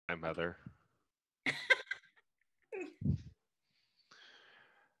I'm Heather.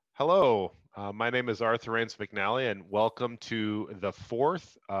 Hello, my name is Arthur Rains-McNally, and welcome to the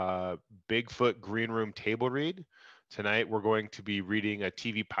fourth Bigfoot Green Room table read. Tonight, we're going to be reading a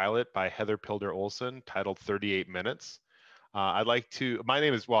TV pilot by Heather Pilder Olson titled 38 Minutes. My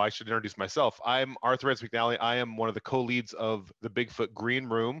name is, I should introduce myself. I'm Arthur Rains-McNally. I am one of the co-leads of the Bigfoot Green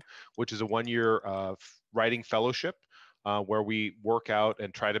Room, which is a one-year writing fellowship where we work out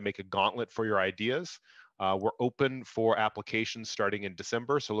and try to make a gauntlet for your ideas. We're open for applications starting in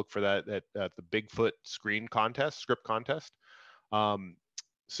December, so look for that at the Bigfoot script contest.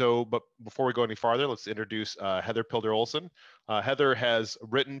 But before we go any farther, let's introduce Heather Pilder Olson. Heather has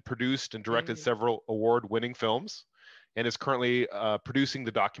written, produced, and directed several award-winning films, and is currently producing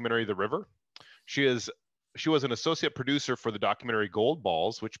the documentary The River. She was an associate producer for the documentary Gold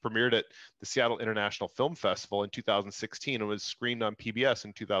Balls, which premiered at the Seattle International Film Festival in 2016 and was screened on PBS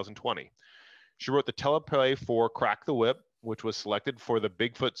in 2020. She wrote the teleplay for Crack the Whip, which was selected for the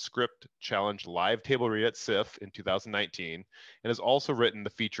Bigfoot Script Challenge live table read at SIFF in 2019, and has also written the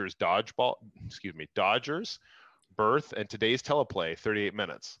features Dodgers, Birth, and today's teleplay, 38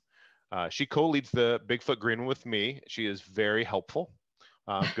 Minutes. She co-leads the Bigfoot Green Room with me. She is very helpful,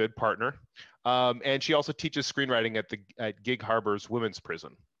 good partner. And she also teaches screenwriting at Gig Harbor's Women's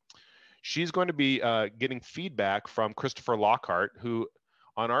Prison. She's going to be getting feedback from Christopher Lockhart, who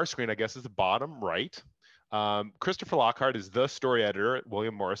on our screen, I guess, is the bottom right. Christopher Lockhart is the story editor at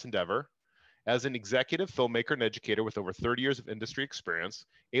William Morris Endeavor. As an executive filmmaker and educator with over 30 years of industry experience,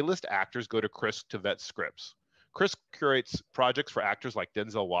 A-list actors go to Chris to vet scripts. Chris curates projects for actors like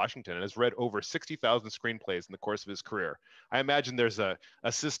Denzel Washington and has read over 60,000 screenplays in the course of his career. I imagine there's a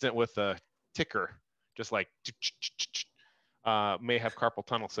assistant with a ticker, just like may have carpal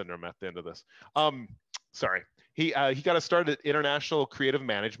tunnel syndrome at the end of this. Sorry. He got to start at International Creative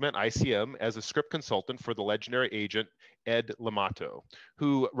Management, ICM, as a script consultant for the legendary agent Ed Limato,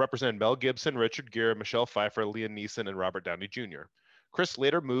 who represented Mel Gibson, Richard Gere, Michelle Pfeiffer, Liam Neeson, and Robert Downey Jr. Chris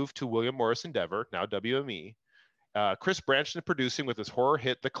later moved to William Morris Endeavor, now WME. Chris branched into producing with his horror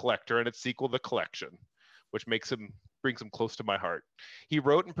hit The Collector and its sequel The Collection, which brings him close to my heart. He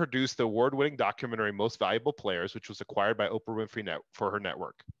wrote and produced the award-winning documentary Most Valuable Players, which was acquired by Oprah Winfrey for her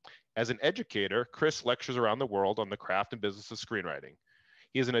network. As an educator, Chris lectures around the world on the craft and business of screenwriting.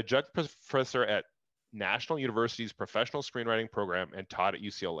 He is an adjunct professor at National University's Professional Screenwriting Program and taught at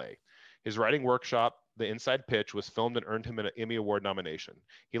UCLA. His writing workshop, The Inside Pitch, was filmed and earned him an Emmy Award nomination.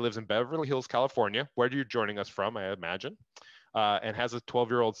 He lives in Beverly Hills, California, where you're joining us from, I imagine, and has a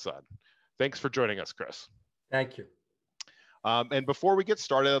 12-year-old son. Thanks for joining us, Chris. Thank you. And before we get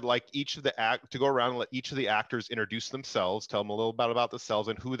started, I'd like to go around and let each of the actors introduce themselves, tell them a little bit about themselves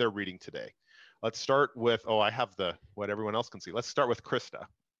and who they're reading today. Let's start with, I have what everyone else can see. Let's start with Christa.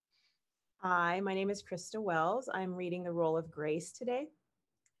 Hi, my name is Christa Wells. I'm reading the role of Grace today.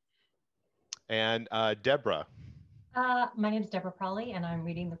 And Debra. My name is Debra Pralle, and I'm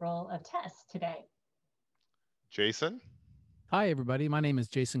reading the role of Tess today. Jason. Hi, everybody. My name is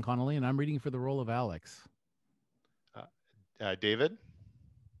Jason Connelly, and I'm reading for the role of Alex. David.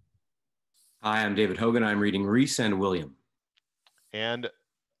 Hi, I'm David Hogan. I'm reading Reese and William. And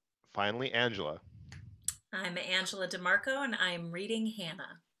finally, Angela. I'm Angela DiMarco, and I'm reading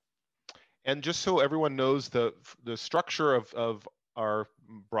Hannah. And just so everyone knows, the structure of our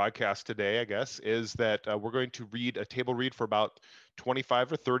broadcast today, I guess, is that we're going to read a table read for about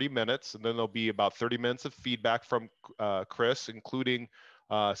 25 or 30 minutes, and then there'll be about 30 minutes of feedback from Chris, including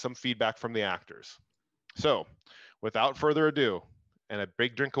some feedback from the actors. So, without further ado, and a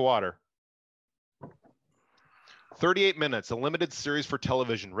big drink of water, 38 Minutes, a limited series for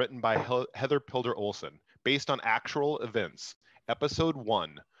television written by Heather Pilder Olson, based on actual events. Episode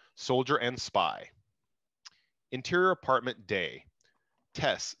 1, Soldier and Spy. Interior apartment day.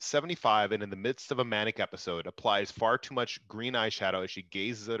 Tess, 75 and in the midst of a manic episode, applies far too much green eyeshadow as she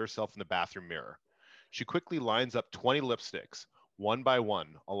gazes at herself in the bathroom mirror. She quickly lines up 20 lipsticks, one by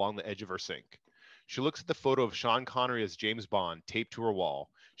one, along the edge of her sink. She looks at the photo of Sean Connery as James Bond taped to her wall.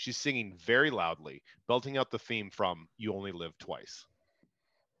 She's singing very loudly, belting out the theme from You Only Live Twice.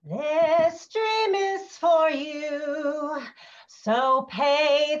 This dream is for you, so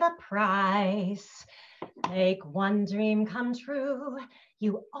pay the price. Make one dream come true.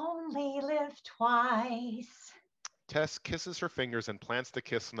 You only live twice. Tess kisses her fingers and plants the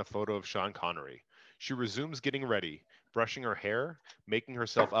kiss on the photo of Sean Connery. She resumes getting ready, brushing her hair, making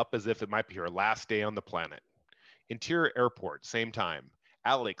herself up as if it might be her last day on the planet. Interior airport, same time.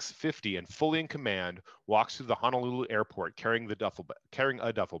 Alex, 50 and fully in command, walks through the Honolulu airport carrying a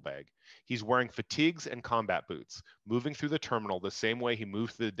duffel bag. He's wearing fatigues and combat boots, moving through the terminal the same way he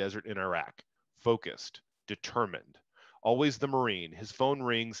moved through the desert in Iraq. Focused, determined. Always the Marine. His phone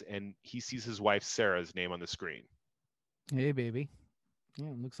rings and he sees his wife Sarah's name on the screen. Hey, baby. Yeah,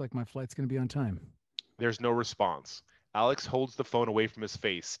 it looks like my flight's going to be on time. There's no response. Alex holds the phone away from his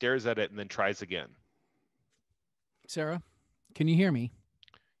face, stares at it, and then tries again. Sarah, can you hear me?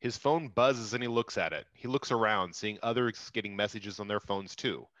 His phone buzzes and he looks at it. He looks around, seeing others getting messages on their phones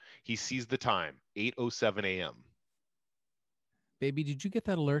too. He sees the time, 8:07 a.m. Baby, did you get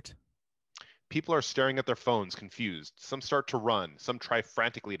that alert? People are staring at their phones, confused. Some start to run. Some try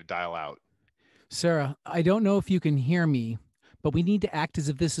frantically to dial out. Sarah, I don't know if you can hear me, but we need to act as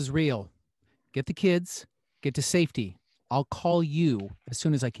if this is real. Get the kids, get to safety. I'll call you as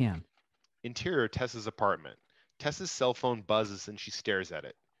soon as I can. Interior Tessa's apartment. Tessa's cell phone buzzes and she stares at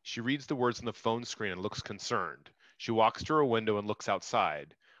it. She reads the words on the phone screen and looks concerned. She walks to her window and looks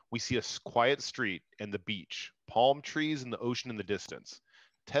outside. We see a quiet street and the beach, palm trees and the ocean in the distance.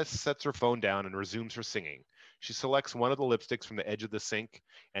 Tess sets her phone down and resumes her singing. She selects one of the lipsticks from the edge of the sink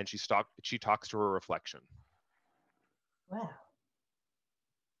and she talks to her reflection. Well,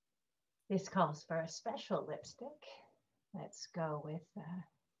 this calls for a special lipstick. Let's go with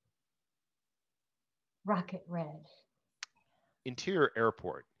Rocket Red. Interior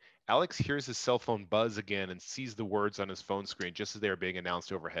airport. Alex hears his cell phone buzz again and sees the words on his phone screen just as they are being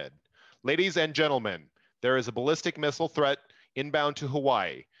announced overhead. Ladies and gentlemen, there is a ballistic missile threat inbound to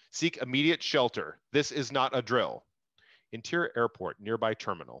Hawaii. Seek immediate shelter. This is not a drill. Interior airport, nearby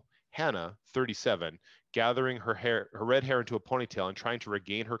terminal. Hannah, 37, gathering her red hair into a ponytail and trying to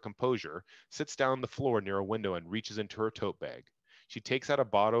regain her composure, sits down on the floor near a window and reaches into her tote bag. She takes out a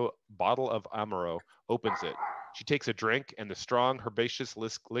bottle of Amaro, opens it. She takes a drink, and the strong, herbaceous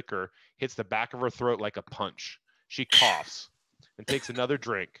liquor hits the back of her throat like a punch. She coughs and takes another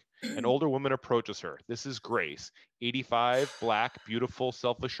drink. An older woman approaches her. This is Grace, 85, black, beautiful,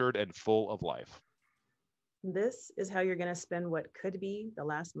 self-assured, and full of life. This is how you're going to spend what could be the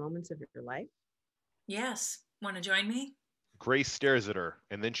last moments of your life? Yes. Want to join me? Grace stares at her,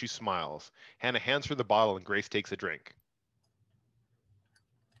 and then she smiles. Hannah hands her the bottle, and Grace takes a drink.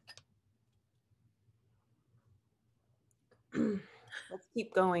 Let's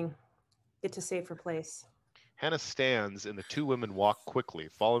keep going. Get to safer place. Hannah stands, and the two women walk quickly,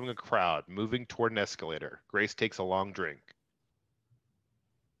 following a crowd, moving toward an escalator. Grace takes a long drink.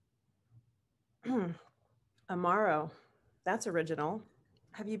 Amaro. That's original.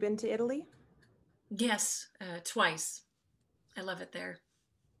 Have you been to Italy? Yes, twice. I love it there.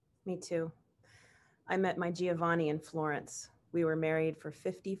 Me too. I met my Giovanni in Florence. We were married for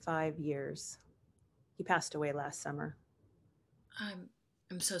 55 years. He passed away last summer.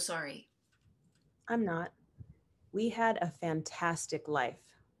 I'm so sorry. I'm not. We had a fantastic life.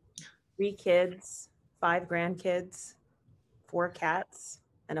 3 kids, 5 grandkids, 4 cats,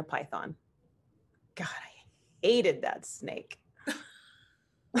 and a python. God, I hated that snake.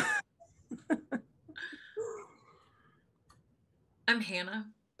 I'm Hannah.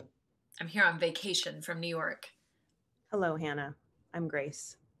 I'm here on vacation from New York. Hello, Hannah. I'm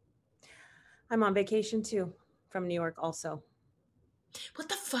Grace. I'm on vacation too, from New York also. What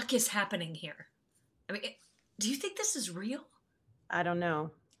the fuck is happening here? I mean, do you think this is real? I don't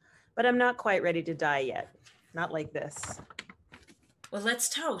know, but I'm not quite ready to die yet. Not like this. Well, let's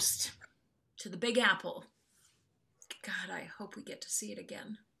toast to the Big Apple. God, I hope we get to see it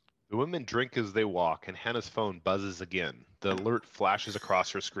again. The women drink as they walk, and Hannah's phone buzzes again. The alert flashes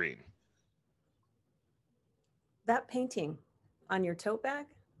across her screen. That painting on your tote bag,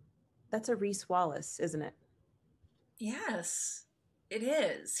 that's a Reese Wallace, isn't it? Yes, it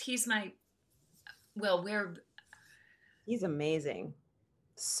is. He's my, well, He's amazing.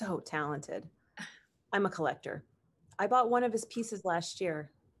 So talented. I'm a collector. I bought one of his pieces last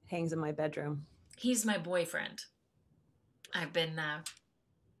year. It hangs in my bedroom. He's my boyfriend. I've been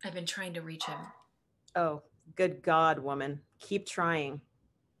trying to reach him. Oh, good God, woman. Keep trying.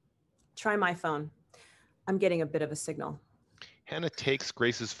 Try my phone. I'm getting a bit of a signal. Hannah takes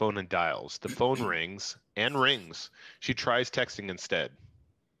Grace's phone and dials. The phone rings and rings. She tries texting instead.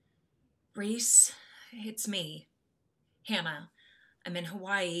 Reese, it's me, Hannah. I'm in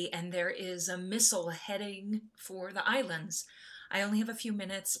Hawaii, and there is a missile heading for the islands. I only have a few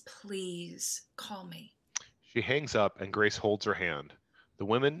minutes. Please call me. She hangs up, and Grace holds her hand. The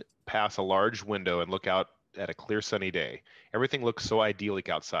women pass a large window and look out at a clear sunny day. Everything looks so idyllic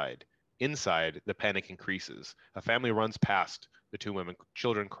outside. Inside, the panic increases. A family runs past the two women,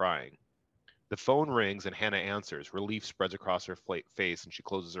 children crying. The phone rings and Hannah answers. Relief spreads across her face and she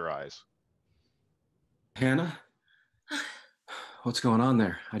closes her eyes. Hannah? What's going on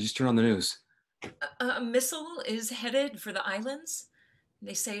there? I just turned on the news. A missile is headed for the islands.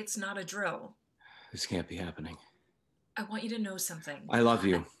 They say it's not a drill. This can't be happening. I want you to know something. I love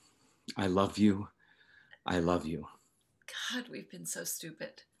you. I love you. I love you. God, we've been so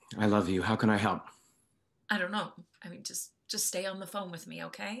stupid. I love you. How can I help? I don't know. I mean, just stay on the phone with me,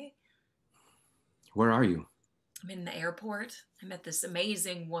 okay? Where are you? I'm in the airport. I met this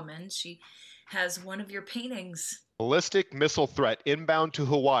amazing woman. She has one of your paintings. Ballistic missile threat inbound to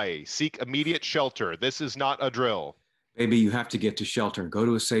Hawaii. Seek immediate shelter. This is not a drill. Baby, you have to get to shelter. Go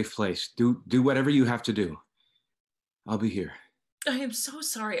to a safe place. Do whatever you have to do. I'll be here. I am so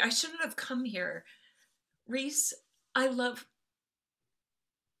sorry. I shouldn't have come here. Reese, I love...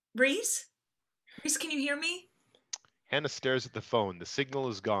 Reese? Reese, can you hear me? Hannah stares at the phone. The signal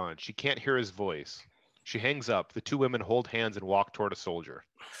is gone. She can't hear his voice. She hangs up. The two women hold hands and walk toward a soldier.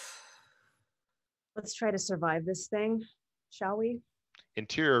 Let's try to survive this thing, shall we?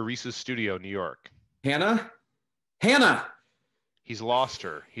 Interior Reese's studio, New York. Hannah? Hannah! He's lost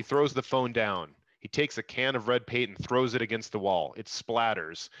her. He throws the phone down. He takes a can of red paint and throws it against the wall. It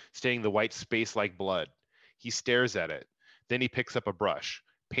splatters, staining the white space like blood. He stares at it. Then he picks up a brush,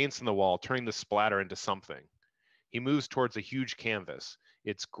 paints on the wall, turning the splatter into something. He moves towards a huge canvas.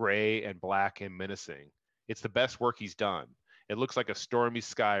 It's gray and black and menacing. It's the best work he's done. It looks like a stormy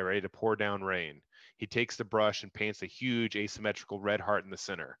sky ready to pour down rain. He takes the brush and paints a huge asymmetrical red heart in the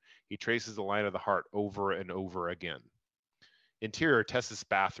center. He traces the line of the heart over and over again. Interior Tessa's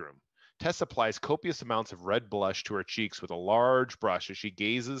bathroom. Tess applies copious amounts of red blush to her cheeks with a large brush as she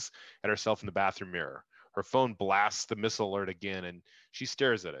gazes at herself in the bathroom mirror. Her phone blasts the missile alert again and she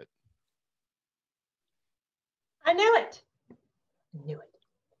stares at it. I knew it. I knew it.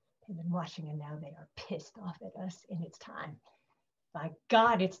 They've been watching and now they are pissed off at us, and it's time. By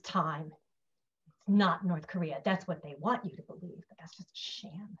God, it's time. It's not North Korea. That's what they want you to believe, but that's just a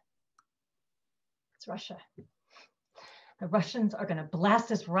sham. It's Russia. The Russians are going to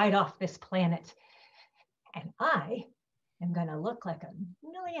blast us right off this planet. And I am going to look like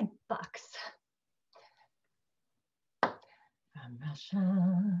 $1,000,000. From Russia.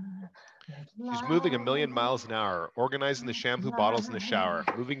 She's moving 1,000,000 miles an hour, organizing the shampoo bottles in the shower,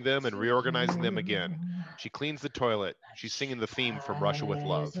 moving them and reorganizing them again. She cleans the toilet. She's singing the theme from Russia with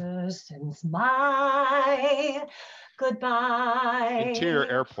Love. Since my goodbye. Interior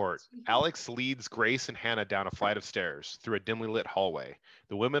airport. Alex leads Grace and Hannah down a flight of stairs through a dimly lit hallway.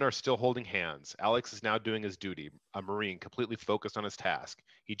 The women are still holding hands. Alex is now doing his duty, a Marine completely focused on his task.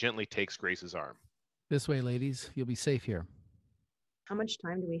 He gently takes Grace's arm. This way, ladies. You'll be safe here. How much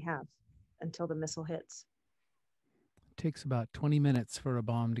time do we have until the missile hits? It takes about 20 minutes for a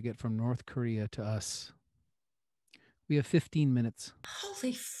bomb to get from North Korea to us. We have 15 minutes.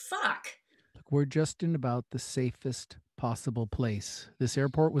 Holy fuck. Look, we're just in about the safest possible place. This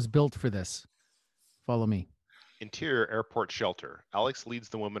airport was built for this. Follow me. Interior airport shelter. Alex leads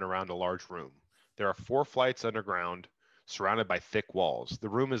the women around a large room. There are 4 flights underground, surrounded by thick walls. The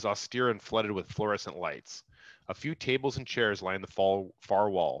room is austere and flooded with fluorescent lights. A few tables and chairs line the far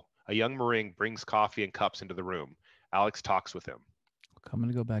wall. A young Marine brings coffee and cups into the room. Alex talks with him. I'm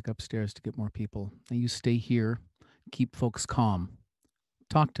going to go back upstairs to get more people. Now you stay here. Keep folks calm.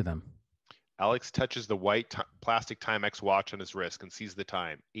 Talk to them. Alex touches the white plastic Timex watch on his wrist and sees the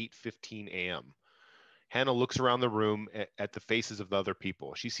time, 8:15 a.m. Hannah looks around the room at the faces of the other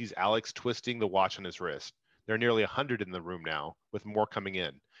people. She sees Alex twisting the watch on his wrist. There are nearly 100 in the room now, with more coming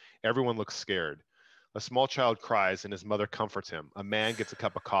in. Everyone looks scared. A small child cries and his mother comforts him. A man gets a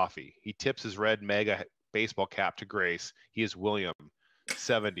cup of coffee. He tips his red mega baseball cap to Grace. He is William,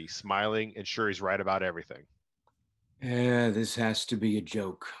 70, smiling and sure he's right about everything. Yeah, this has to be a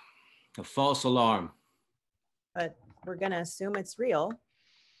joke. A false alarm. But we're going to assume it's real.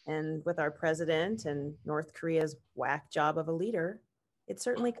 And with our president and North Korea's whack job of a leader, it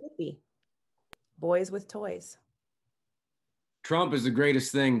certainly could be. Boys with toys. Trump is the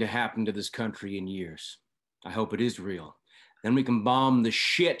greatest thing to happen to this country in years. I hope it is real. Then we can bomb the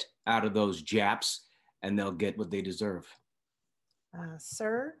shit out of those Japs and they'll get what they deserve.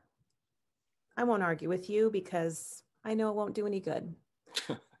 Sir, I won't argue with you because I know it won't do any good.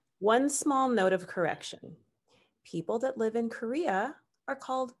 One small note of correction. People that live in Korea are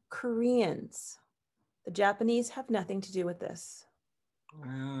called Koreans. The Japanese have nothing to do with this.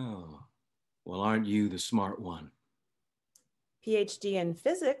 Oh, well, aren't you the smart one? PhD in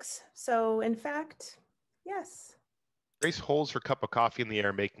physics, so in fact, yes. Grace holds her cup of coffee in the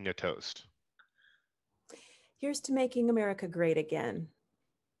air, making a toast. Here's to making America great again.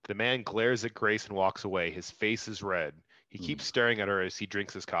 The man glares at Grace and walks away. His face is red. He keeps staring at her as he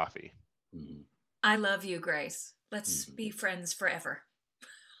drinks his coffee. I love you, Grace. Let's be friends forever.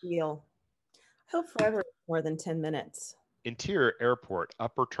 Deal. I hope forever is more than 10 minutes. Interior airport,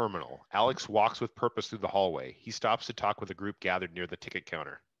 upper terminal. Alex walks with purpose through the hallway. He stops to talk with a group gathered near the ticket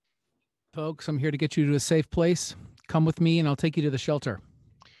counter. Folks, I'm here to get you to a safe place. Come with me and I'll take you to the shelter.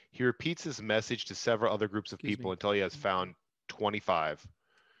 He repeats his message to several other groups of people until he has found 25.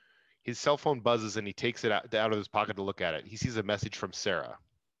 His cell phone buzzes and he takes it out of his pocket to look at it. He sees a message from Sarah.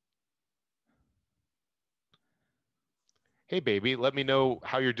 Hey, baby, let me know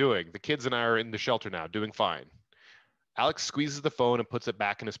how you're doing. The kids and I are in the shelter now, doing fine. Alex squeezes the phone and puts it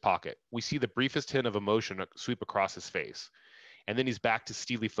back in his pocket. We see the briefest hint of emotion sweep across his face. And then he's back to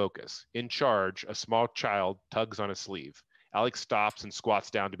steely focus. In charge, a small child tugs on his sleeve. Alex stops and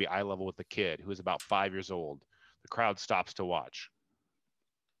squats down to be eye level with the kid, who is about 5 years old. The crowd stops to watch.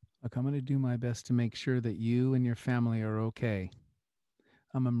 Look, I'm going to do my best to make sure that you and your family are okay.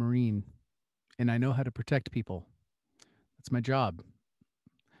 I'm a Marine, and I know how to protect people. That's my job.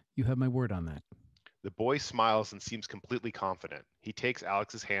 You have my word on that. The boy smiles and seems completely confident. He takes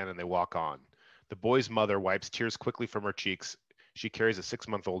Alex's hand and they walk on. The boy's mother wipes tears quickly from her cheeks. She carries a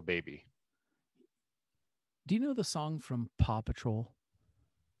 6-month-old baby. Do you know the song from Paw Patrol?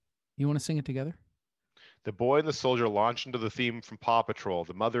 You want to sing it together? The boy and the soldier launch into the theme from Paw Patrol.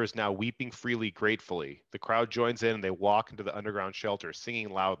 The mother is now weeping freely, gratefully. The crowd joins in and they walk into the underground shelter, singing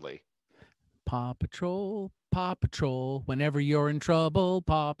loudly. Paw Patrol, whenever you're in trouble,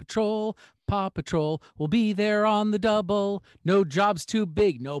 Paw Patrol, we'll be there on the double. No job's too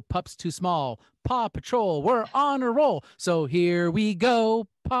big, no pup's too small. Paw Patrol, we're on a roll. So here we go,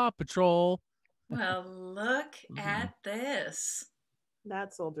 Paw Patrol. Well, look at this.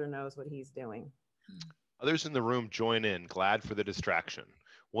 That soldier knows what he's doing. Others in the room join in, glad for the distraction.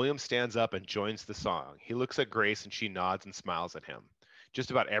 William stands up and joins the song. He looks at Grace and she nods and smiles at him. Just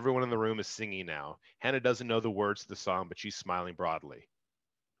about everyone in the room is singing now. Hannah doesn't know the words to the song, but she's smiling broadly.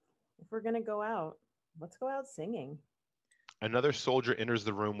 If we're going to go out, let's go out singing. Another soldier enters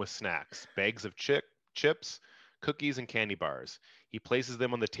the room with snacks, bags of chips, cookies, and candy bars. He places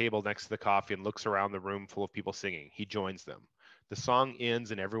them on the table next to the coffee and looks around the room full of people singing. He joins them. The song ends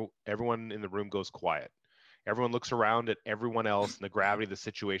and everyone in the room goes quiet. Everyone looks around at everyone else and the gravity of the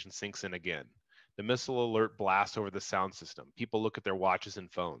situation sinks in again. The missile alert blasts over the sound system. People look at their watches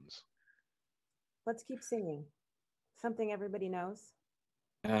and phones. Let's keep singing. Something everybody knows.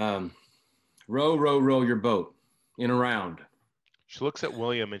 Row, row, row your boat in a round. She looks at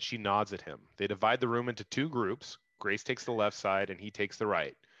William and she nods at him. They divide the room into 2 groups. Grace takes the left side and he takes the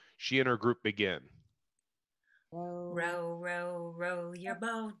right. She and her group begin. Row, Row, row, row your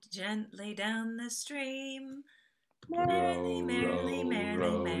boat gently down the stream. Row, merrily, row, merrily,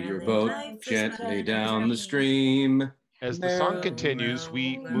 row merrily, your boat life is gently but a down the dream. stream. As the song Row, continues, row,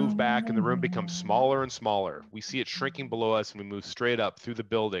 we row. move back and the room becomes smaller and smaller. We see it shrinking below us and we move straight up through the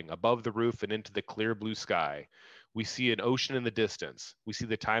building, above the roof and into the clear blue sky. We see an ocean in the distance. We see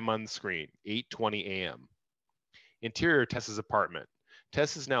the time on the screen, 8:20 a.m. Interior Tessa's apartment.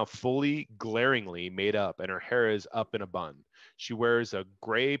 Tess is now fully, glaringly made up and her hair is up in a bun. She wears a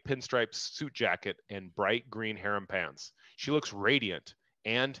gray pinstripe suit jacket and bright green harem pants. She looks radiant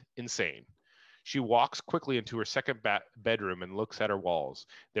and insane. She walks quickly into her second bedroom and looks at her walls.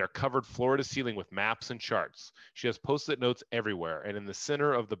 They are covered floor to ceiling with maps and charts. She has post-it notes everywhere, and in the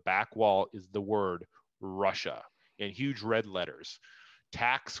center of the back wall is the word Russia in huge red letters.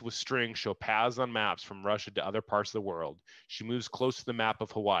 Tacks with strings show paths on maps from Russia to other parts of the world. She moves close to the map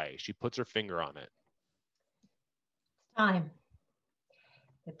of Hawaii. She puts her finger on it. Time.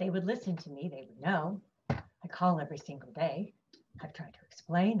 If they would listen to me, they would know. I call every single day. I've tried to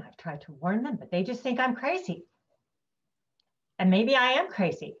explain, I've tried to warn them, but they just think I'm crazy. And maybe I am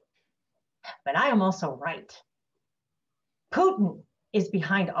crazy, but I am also right. Putin is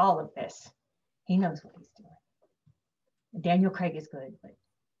behind all of this. He knows what he's doing. Daniel Craig is good,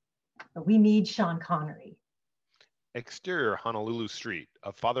 but we need Sean Connery. Exterior Honolulu Street.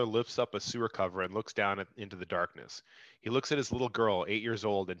 A father lifts up a sewer cover and looks down into the darkness. He looks at his little girl, 8 years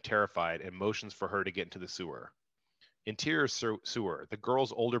old and terrified, and motions for her to get into the sewer. Interior sewer. The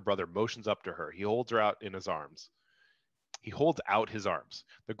girl's older brother motions up to her. He holds her out in his arms. He holds out his arms.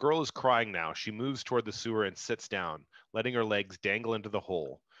 The girl is crying now. She moves toward the sewer and sits down, letting her legs dangle into the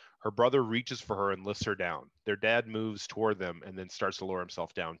hole. Her brother reaches for her and lifts her down. Their dad moves toward them and then starts to lower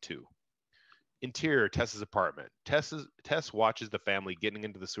himself down too. Interior Tess's apartment. Tess watches the family getting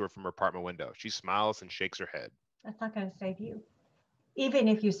into the sewer from her apartment window. She smiles and shakes her head. That's not going to save you. Even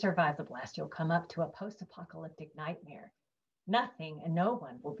if you survive the blast, you'll come up to a post-apocalyptic nightmare. Nothing and no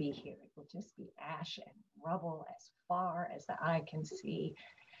one will be here. It will just be ash and rubble as far as the eye can see.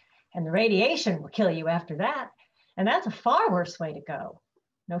 And the radiation will kill you after that. And that's a far worse way to go.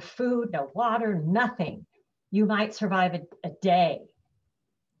 No food, no water, nothing. You might survive a day.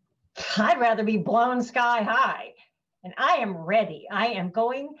 I'd rather be blown sky high. And I am ready. I am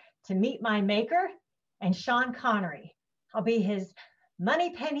going to meet my maker and Sean Connery. I'll be his money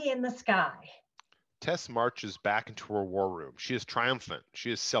penny in the sky. Tess marches back into her war room. She is triumphant.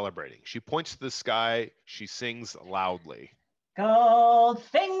 She is celebrating. She points to the sky. She sings loudly.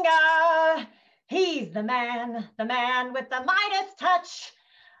 Goldfinger, he's the man with the Midas touch,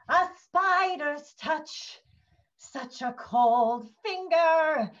 a spider's touch. Such a cold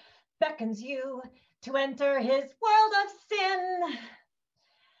finger beckons you to enter his world of sin.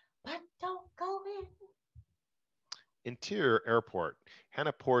 But don't go in. Interior airport.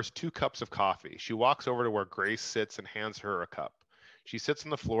 Hannah pours 2 cups of coffee. She walks over to where Grace sits and hands her a cup. She sits on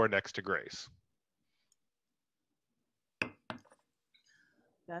the floor next to Grace.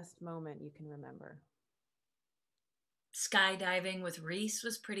 Best moment you can remember. Skydiving with Reese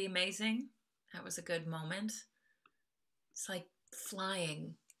was pretty amazing. That was a good moment. It's like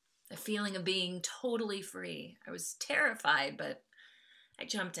flying, the feeling of being totally free. I was terrified, but I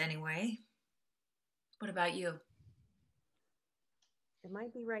jumped anyway. What about you? It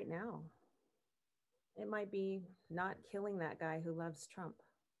might be right now. It might be not killing that guy who loves Trump,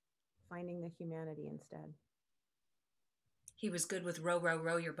 finding the humanity instead. He was good with row, row,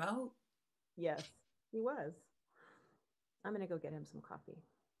 row your boat. Yes, he was. I'm going to go get him some coffee.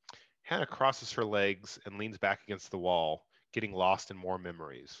 Hannah crosses her legs and leans back against the wall, getting lost in more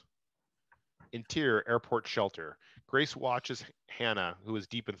memories. Interior airport shelter. Grace watches Hannah, who is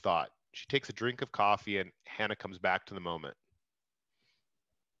deep in thought. She takes a drink of coffee and Hannah comes back to the moment.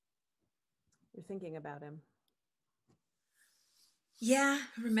 You're thinking about him. Yeah,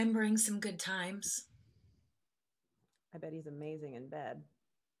 remembering some good times. I bet he's amazing in bed.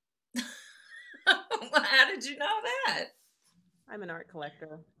 How did you know that? I'm an art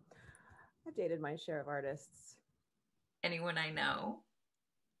collector. I've dated my share of artists. Anyone I know?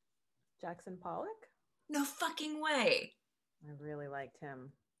 Jackson Pollock? No fucking way. I really liked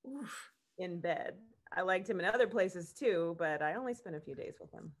him. Oof. In bed. I liked him in other places too, but I only spent a few days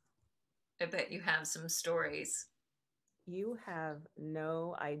with him. I bet you have some stories. You have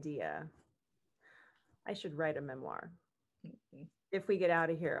no idea. I should write a memoir. Mm-hmm. If we get out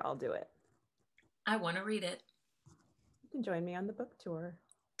of here, I'll do it. I want to read it. You can join me on the book tour.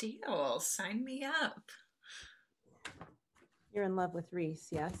 Deal. Sign me up. You're in love with Reese,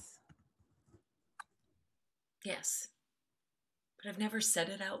 yes? Yes. But I've never said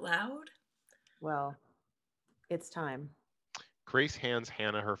it out loud. Well, it's time. Grace hands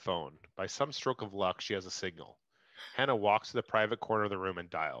Hannah her phone. By some stroke of luck, she has a signal. Hannah walks to the private corner of the room and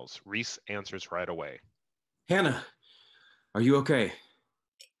dials. Reese answers right away. Hannah, are you okay?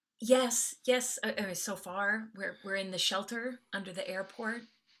 Yes. So far, we're in the shelter under the airport.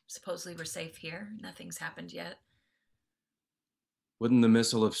 Supposedly we're safe here. Nothing's happened yet. Wouldn't the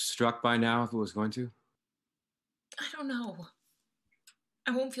missile have struck by now if it was going to? I don't know.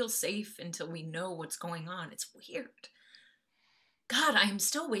 I won't feel safe until we know what's going on. It's weird. God, I am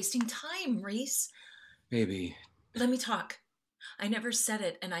still wasting time, Reese. Baby. Let me talk. I never said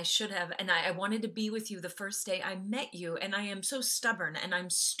it, and I should have, and I wanted to be with you the first day I met you, and I am so stubborn, and I'm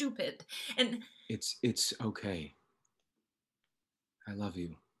stupid, and... It's okay. I love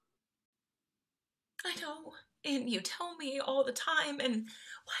you. I know, and you tell me all the time, and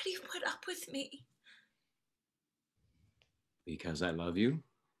why do you put up with me? Because I love you.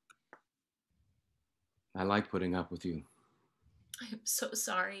 I like putting up with you. I am so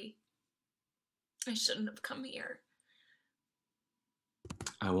sorry. I shouldn't have come here.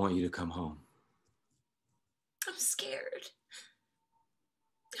 I want you to come home. I'm scared.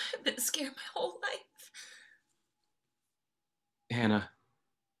 I've been scared my whole life. Hannah,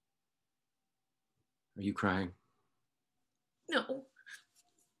 are you crying? No.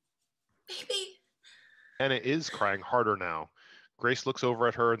 Maybe. Hannah is crying harder now. Grace looks over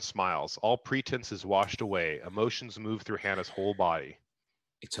at her and smiles. All pretense is washed away. Emotions move through Hannah's whole body.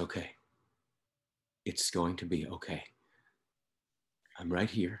 It's okay. It's going to be okay. I'm right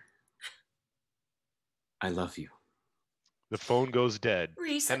here. I love you. The phone goes dead.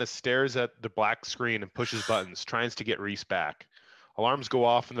 Reese. Hannah stares at the black screen and pushes buttons, tries to get Reese back. Alarms go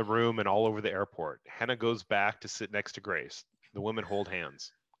off in the room and all over the airport. Hannah goes back to sit next to Grace. The women hold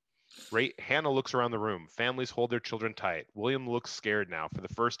hands. Hannah looks around the room. Families hold their children tight. William looks scared now. For the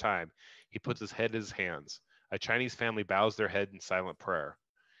first time, he puts his head in his hands. A Chinese family bows their head in silent prayer.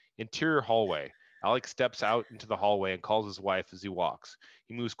 Interior hallway. Alex steps out into the hallway and calls his wife as he walks.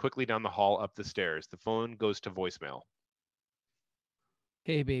 He moves quickly down the hall up the stairs. The phone goes to voicemail.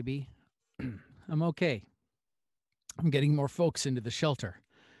 Hey, baby. I'm okay. I'm getting more folks into the shelter.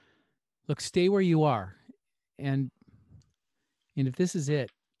 Look, stay where you are. And if this is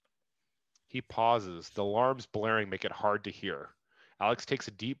it. He pauses. The alarms blaring make it hard to hear. Alex takes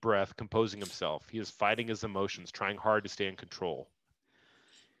a deep breath, composing himself. He is fighting his emotions, trying hard to stay in control.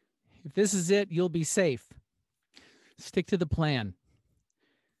 If this is it, you'll be safe. Stick to the plan.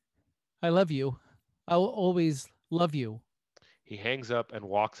 I love you. I'll always love you. He hangs up and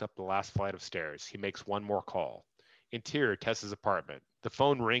walks up the last flight of stairs. He makes one more call. Interior, Tessa's apartment. The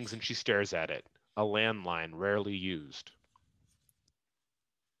phone rings and she stares at it. A landline rarely used.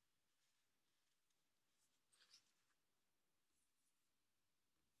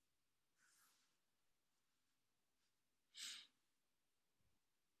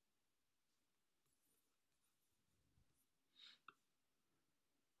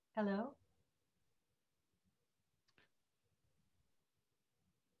 Hello?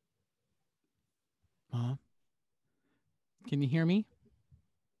 Mom? Can you hear me?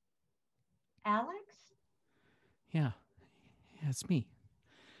 Alex? Yeah. Yeah, it's me.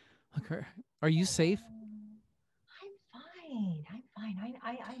 Look, are you safe? I'm fine.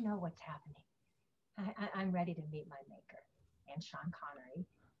 I know what's happening. I'm ready to meet my maker and Sean Connery.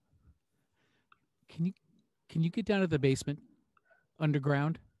 Can you get down to the basement?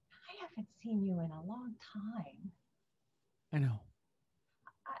 Underground? I haven't seen you in a long time. I know.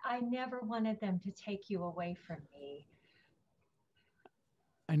 I never wanted them to take you away from me.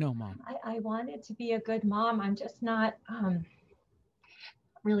 I know, Mom. I wanted to be a good mom. I'm just not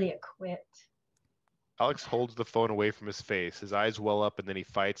really equipped. Alex holds the phone away from his face. His eyes well up and then he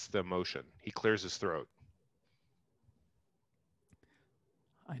fights the emotion. He clears his throat.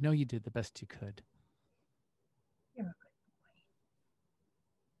 I know you did the best you could. You're a good boy.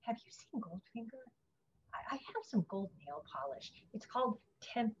 Have you seen Goldfinger? I have some gold nail polish. It's called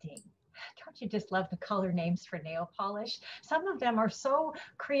Tempting. Don't you just love the color names for nail polish? Some of them are so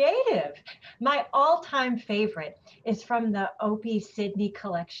creative. My all-time favorite is from the Opie Sidney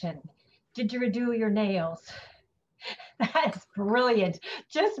collection. Did you do your nails? That's brilliant.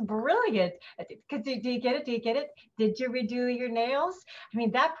 Just brilliant. Do you get it? Do you get it? Did you redo your nails? I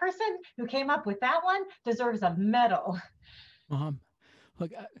mean, that person who came up with that one deserves a medal. Mom,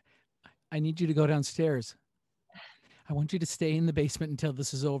 look, I need you to go downstairs. I want you to stay in the basement until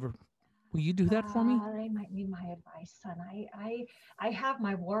this is over. Will you do that for me? They might need my advice, son. I have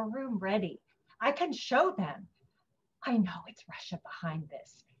my war room ready. I can show them. I know it's Russia behind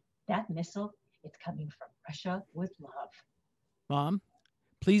this. That missile, it's coming from Russia with love. Mom,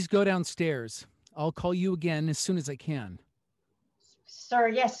 please go downstairs. I'll call you again as soon as I can. Sir,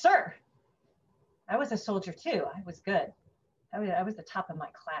 yes, sir. I was a soldier too. I was good. I was the top of my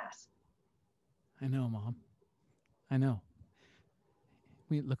class. I know, Mom. I know.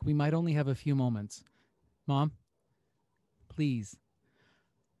 We might only have a few moments. Mom, please,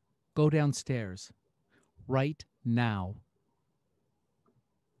 go downstairs right now.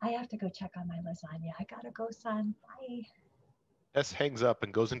 I have to go check on my lasagna. I gotta go, son. Bye. Tess hangs up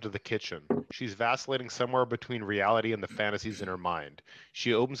and goes into the kitchen. She's vacillating somewhere between reality and the fantasies in her mind.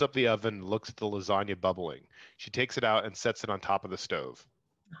 She opens up the oven and looks at the lasagna bubbling. She takes it out and sets it on top of the stove.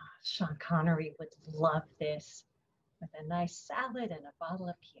 Sean Connery would love this, with a nice salad and a bottle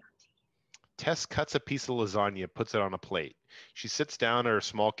of Chianti. Tess cuts a piece of lasagna and puts it on a plate. She sits down at her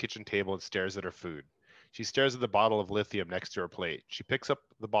small kitchen table and stares at her food. She stares at the bottle of lithium next to her plate. She picks up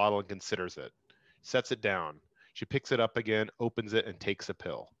the bottle and considers it, sets it down. She picks it up again, opens it, and takes a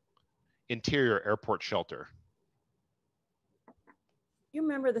pill. Interior airport shelter. You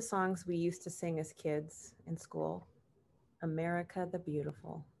remember the songs we used to sing as kids in school? America the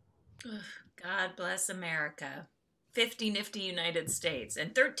Beautiful. God bless America. 50 nifty United States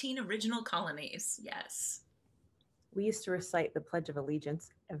and 13 original colonies. Yes. We used to recite the Pledge of Allegiance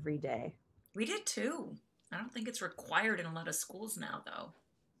every day. We did too. I don't think it's required in a lot of schools now, though.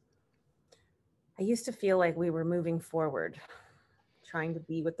 I used to feel like we were moving forward, trying to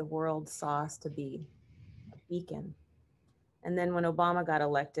be what the world saw us to be, a beacon. And then when Obama got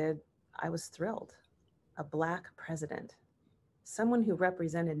elected, I was thrilled. A Black president, someone who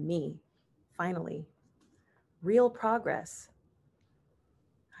represented me, finally. Real progress.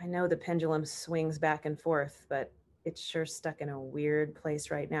 I know the pendulum swings back and forth, but it's sure stuck in a weird place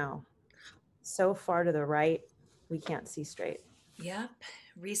right now. So far to the right, we can't see straight. Yep.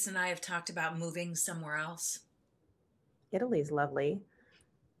 Reese and I have talked about moving somewhere else. Italy's lovely,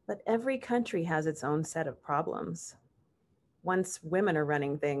 but every country has its own set of problems. Once women are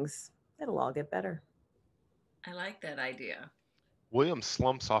running things, It'll all get better. I like that idea. William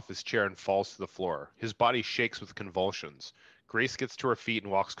slumps off his chair and falls to the floor. His body shakes with convulsions. Grace gets to her feet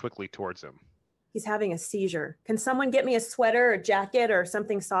and walks quickly towards him. He's having a seizure. Can someone get me a sweater or jacket or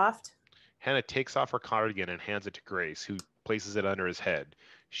something soft? Hannah takes off her cardigan and hands it to Grace, who places it under his head.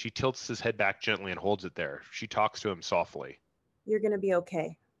 She tilts his head back gently and holds it there. She talks to him softly. You're going to be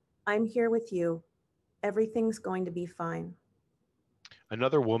okay. I'm here with you. Everything's going to be fine.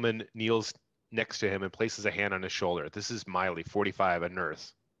 Another woman kneels next to him and places a hand on his shoulder. This is Miley, 45, a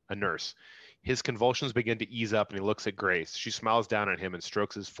nurse. His convulsions begin to ease up and he looks at Grace. She smiles down at him and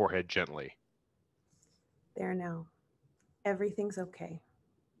strokes his forehead gently. There now. Everything's okay.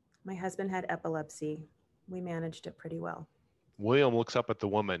 My husband had epilepsy. We managed it pretty well. William looks up at the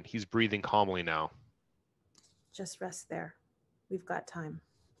woman. He's breathing calmly now. Just rest there. We've got time.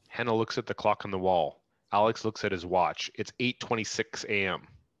 Hannah looks at the clock on the wall. Alex looks at his watch. It's 8:26 a.m.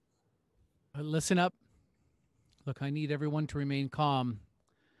 Listen up. Look, I need everyone to remain calm.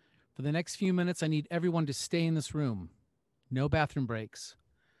 For the next few minutes, I need everyone to stay in this room. No bathroom breaks.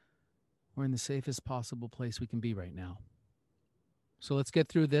 We're in the safest possible place we can be right now. So let's get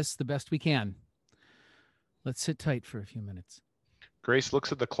through this the best we can. Let's sit tight for a few minutes. Grace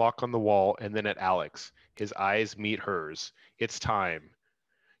looks at the clock on the wall and then at Alex. His eyes meet hers. It's time.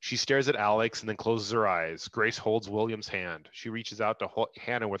 She stares at Alex and then closes her eyes. Grace holds William's hand. She reaches out to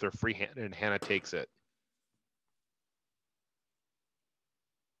Hannah with her free hand, and Hannah takes it.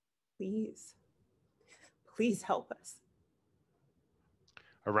 Please help us.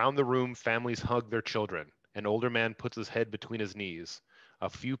 Around the room, families hug their children. An older man puts his head between his knees. A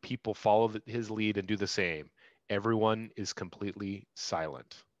few people follow his lead and do the same. Everyone is completely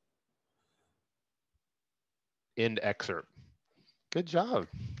silent. End excerpt. Good job.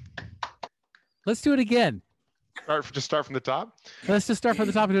 Let's do it again. Start from the top. Let's just start from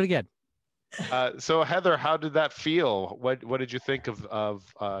the top and do it again. So Heather, how did that feel? What did you think of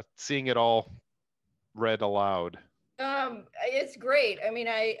seeing it all read aloud? It's great. I mean,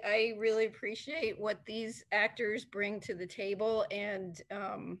 I really appreciate what these actors bring to the table, and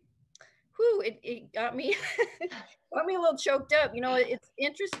it got me got me a little choked up. You know, it's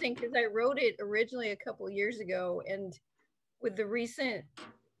interesting because I wrote it originally a couple of years ago, and with the recent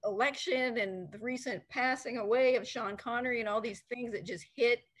election and the recent passing away of Sean Connery and all these things that just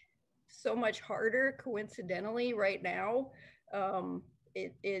hit so much harder coincidentally right now,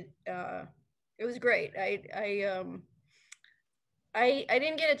 it was great. I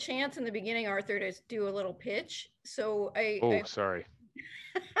didn't get a chance in the beginning, Arthur, to do a little pitch, so sorry.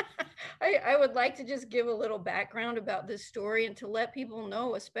 I would like to just give a little background about this story and to let people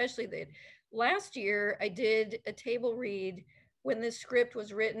know, especially that last year I did a table read when this script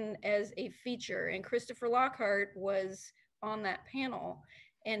was written as a feature, and Christopher Lockhart was on that panel.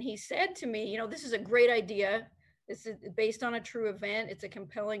 And he said to me, you know, this is a great idea. This is based on a true event. It's a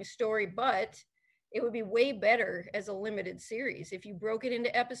compelling story, but it would be way better as a limited series if you broke it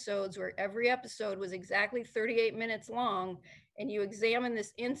into episodes where every episode was exactly 38 minutes long and you examine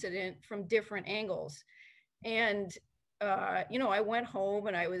this incident from different angles. And, you know, I went home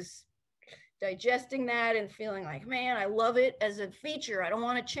and I was digesting that and feeling like, man, I love it as a feature. I don't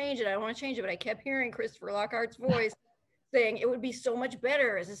want to change it. I don't want to change it. But I kept hearing Christopher Lockhart's voice saying it would be so much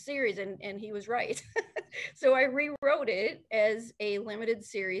better as a series. And he was right. So I rewrote it as a limited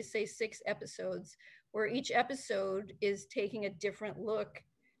series, say 6 episodes, where each episode is taking a different look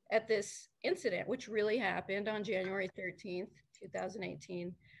at this incident, which really happened on January 13th,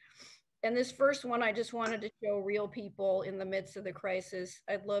 2018. And this first one, I just wanted to show real people in the midst of the crisis.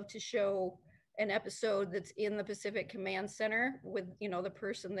 I'd love to show an episode that's in the Pacific Command Center with, you know, the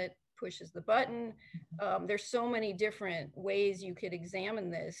person that pushes the button. There's so many different ways you could examine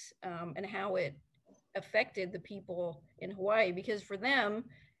this and how it affected the people in Hawaii, because for them,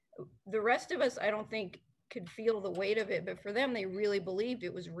 the rest of us, I don't think could feel the weight of it, but for them, they really believed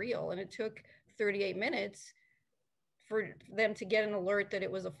it was real. And it took 38 minutes for them to get an alert that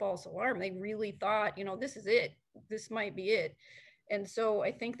it was a false alarm. They really thought, you know, this is it. This might be it. And so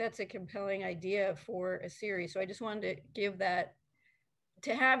I think that's a compelling idea for a series. So I just wanted to give that,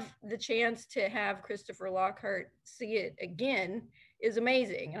 to have the chance to have Christopher Lockhart see it again is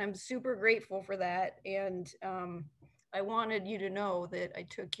amazing. And I'm super grateful for that. And I wanted you to know that I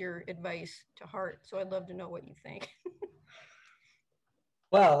took your advice to heart. So I'd love to know what you think.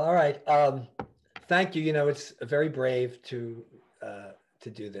 Well, all right. Thank you. You know, it's very brave to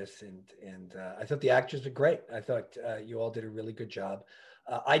do this, and I thought the actors were great. I thought you all did a really good job.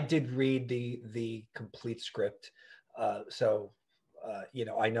 I did read the complete script, so you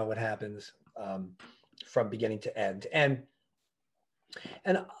know, I know what happens from beginning to end. And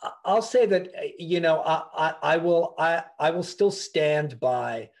And I'll say that, you know, I will still stand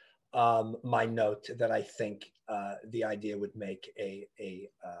by my note that I think the idea would make a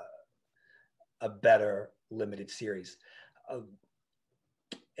better limited series.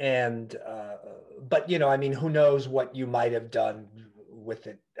 But you know, I mean, who knows what you might have done with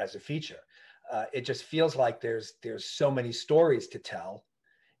it as a feature. It just feels like there's so many stories to tell,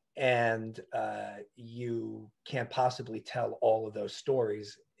 and you can't possibly tell all of those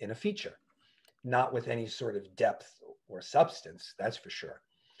stories in a feature, not with any sort of depth or substance, that's for sure.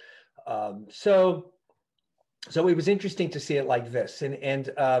 So it was interesting to see it like this.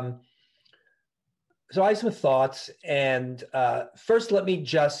 So I have some thoughts, and first let me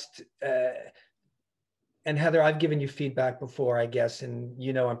just, and Heather, I've given you feedback before, I guess, and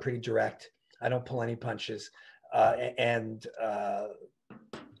you know I'm pretty direct. I don't pull any punches, but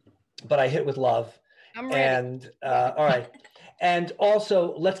I hit with love. I'm ready. And all right, and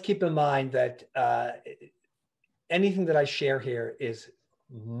also let's keep in mind that anything that I share here is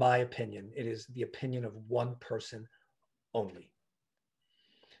my opinion. It is the opinion of one person only.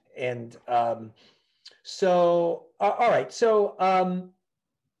 And so, all right. So I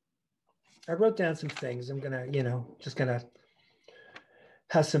wrote down some things. I'm gonna, you know, just gonna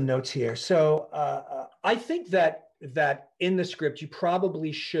have some notes here. So I think that in the script, you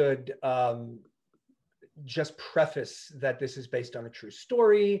probably should just preface that this is based on a true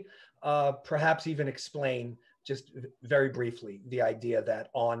story, perhaps even explain just very briefly the idea that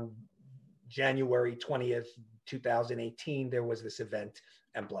on January 20th, 2018, there was this event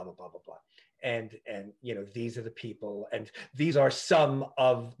and blah, blah, blah, blah, blah. And you know, these are the people, and these are some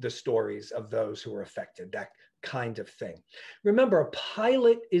of the stories of those who were affected, that kind of thing. Remember, a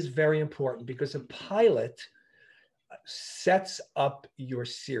pilot is very important because a pilot sets up your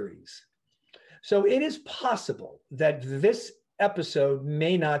series. So it is possible that this episode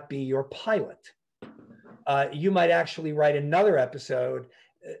may not be your pilot. You might actually write another episode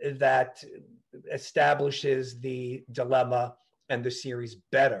that establishes the dilemma and the series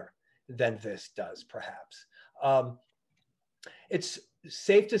better than this does, perhaps. It's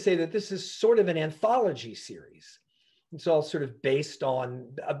safe to say that this is sort of an anthology series. It's all sort of based on,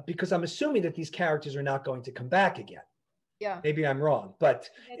 because I'm assuming that these characters are not going to come back again. Yeah. Maybe I'm wrong, but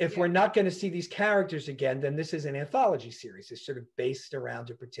if we're not going to see these characters again, then this is an anthology series. It's sort of based around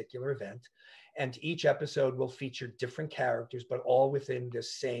a particular event, and each episode will feature different characters, but all within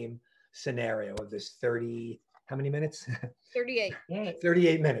this same scenario of this 30, how many minutes? 38.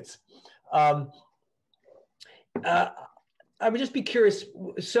 38 minutes. I would just be curious.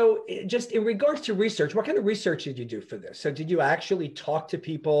 So just in regards to research, what kind of research did you do for this? So did you actually talk to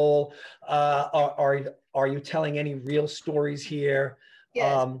people? Are you telling any real stories here?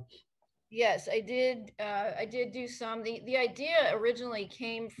 Yes. Yes, I did. I did do some. The idea originally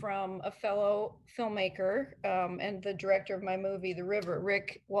came from a fellow filmmaker and the director of my movie, The River,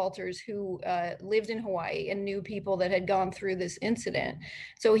 Rick Walters, who lived in Hawaii and knew people that had gone through this incident.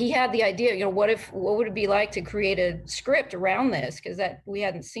 So he had the idea, you know, what would it be like to create a script around this? Because we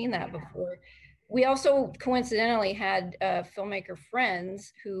hadn't seen that before. We also coincidentally had filmmaker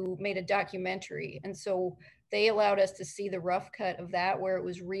friends who made a documentary, and so they allowed us to see the rough cut of that, where it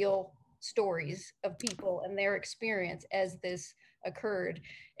was real stories of people and their experience as this occurred.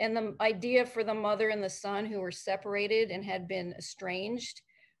 And the idea for the mother and the son who were separated and had been estranged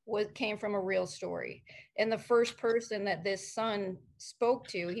came from a real story. And the first person that this son spoke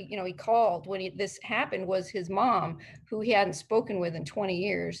to, he called when this happened, was his mom, who he hadn't spoken with in 20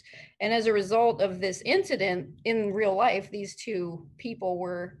 years. And as a result of this incident in real life, these two people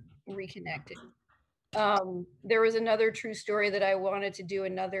were reconnected. There was another true story that I wanted to do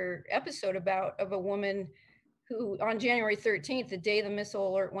another episode about, of a woman who on January 13th, the day the missile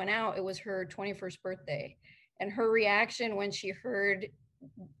alert went out, it was her 21st birthday. And her reaction when she heard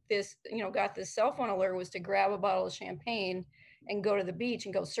this, got this cell phone alert, was to grab a bottle of champagne and go to the beach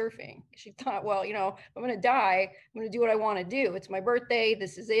and go surfing. She thought, well, I'm going to die. I'm going to do what I want to do. It's my birthday.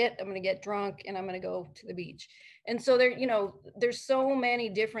 This is it. I'm going to get drunk and I'm going to go to the beach. And so there's so many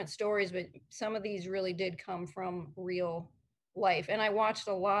different stories, but some of these really did come from real life. And I watched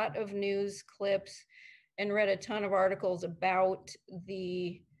a lot of news clips and read a ton of articles about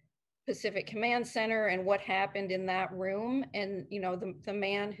the Pacific Command Center and what happened in that room. And, the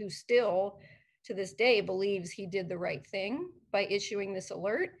man who still to this day believes he did the right thing by issuing this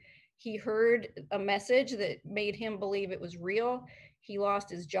alert. He heard a message that made him believe it was real. He lost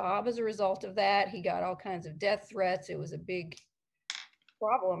his job as a result of that. He got all kinds of death threats. It was a big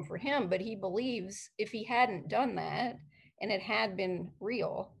problem for him, but he believes if he hadn't done that and it had been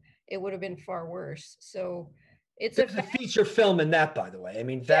real, it would have been far worse. So It's There's a feature film in that, by the way. I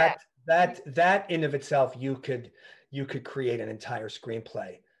mean, that in of itself, you could create an entire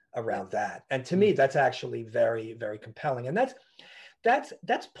screenplay around that. And to me, that's actually very, very compelling. And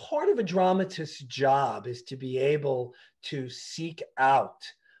that's part of a dramatist's job, is to be able to seek out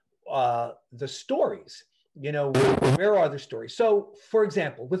the stories. You know, where are the stories? So, for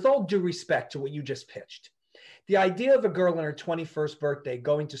example, with all due respect to what you just pitched, the idea of a girl on her 21st birthday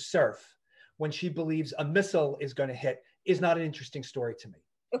going to surf when she believes a missile is going to hit is not an interesting story to me.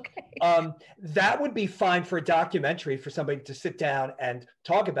 Okay. That would be fine for a documentary, for somebody to sit down and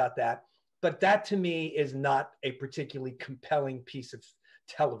talk about that. But that to me is not a particularly compelling piece of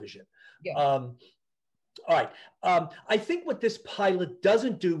television. Yeah. All right. I think what this pilot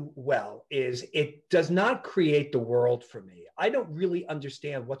doesn't do well is it does not create the world for me. I don't really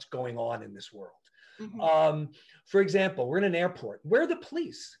understand what's going on in this world. For example, we're in an airport. Where are the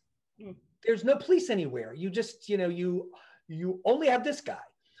police? There's no police anywhere. You just, you know, you only have this guy.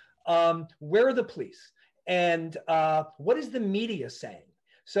 Where are the police? And what is the media saying?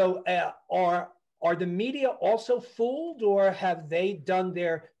 So are the media also fooled, or have they done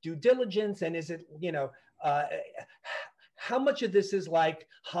their due diligence? And is it, you know, how much of this is like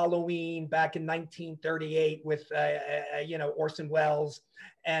Halloween back in 1938 with, you know, Orson Welles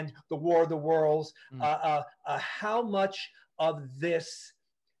and the War of the Worlds? How much of this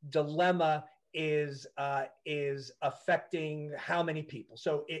dilemma is affecting how many people?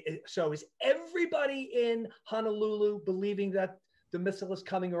 So is everybody in Honolulu believing that the missile is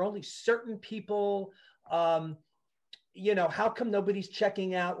coming, or only certain people? You know, how come nobody's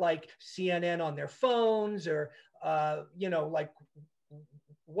checking out like CNN on their phones, or you know, like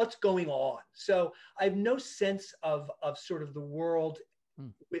what's going on? So I have no sense of sort of the world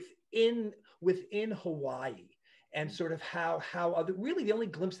within Hawaii, and sort of how other, really the only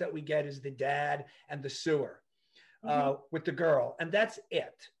glimpse that we get is the dad and the sewer with the girl, and that's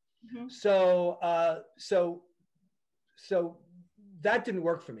it. So that didn't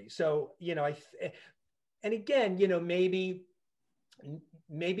work for me. So, you know, and again, you know, maybe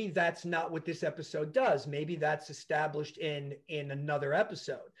that's not what this episode does. Maybe that's established in another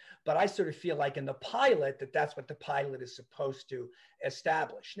episode. But I sort of feel like in the pilot that's what the pilot is supposed to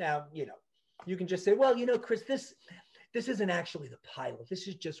establish. Now, you know, you can just say, well, you know, Chris, this isn't actually the pilot. This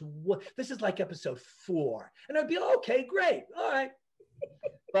is just this is like episode 4. And I'd be like, okay, great, all right.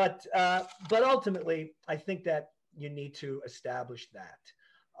 But ultimately, I think that you need to establish that.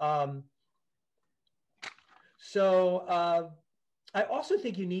 I also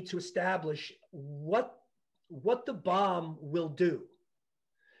think you need to establish what the bomb will do.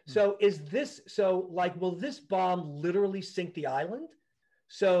 So will this bomb literally sink the island?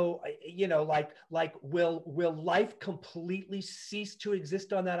 So, you know, like will life completely cease to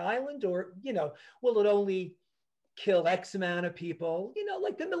exist on that island? Or, you know, will it only kill X amount of people? You know,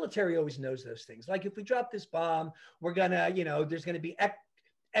 like the military always knows those things. Like if we drop this bomb, we're gonna, you know, there's gonna be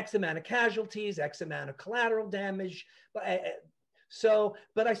X amount of casualties, X amount of collateral damage. But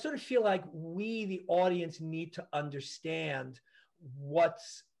I sort of feel like we, the audience, need to understand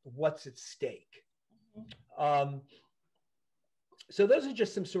what's at stake. So those are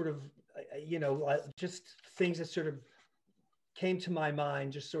just some sort of, you know, just things that sort of came to my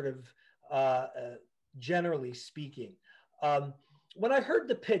mind, just sort of generally speaking. When I heard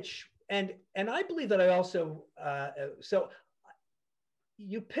the pitch, and I believe that I also, so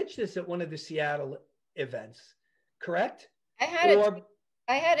you pitched this at one of the Seattle events, correct? I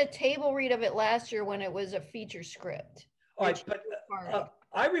had a table read of it last year when it was a feature script. All right, but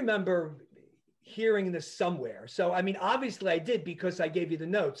I remember hearing this somewhere. So, I mean, obviously I did, because I gave you the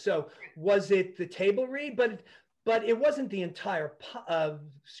notes. So was it the table read? But it wasn't the entire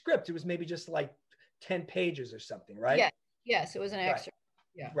script. It was maybe just like 10 pages or something, right? Yeah. Yes, it was an excerpt.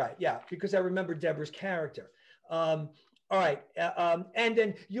 Right. Yeah. Right. Yeah. Because I remember Debra's character. All right. And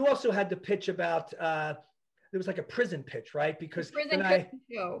then you also had the pitch about, there was like a prison pitch, right? Because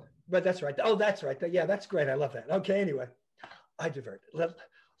show. But that's right. Oh, that's right. Yeah, that's great. I love that. Okay. Anyway, I divert.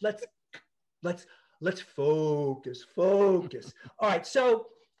 Let's focus. All right. So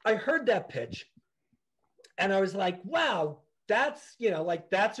I heard that pitch and I was like, wow, that's, you know, like,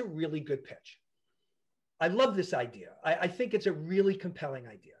 that's a really good pitch. I love this idea. I think it's a really compelling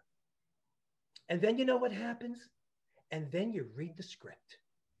idea. And then you know what happens? And then you read the script.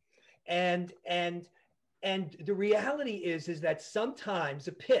 And the reality is that sometimes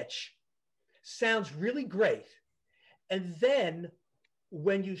a pitch sounds really great. And then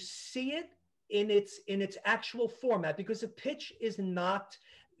when you see it in its actual format, because a pitch is not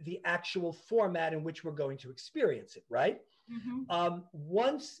the actual format in which we're going to experience it, right?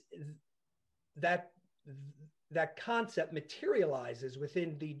 Once that concept materializes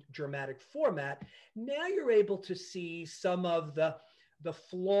within the dramatic format, now you're able to see some of the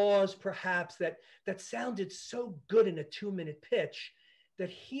flaws perhaps that sounded so good in a 2-minute pitch, that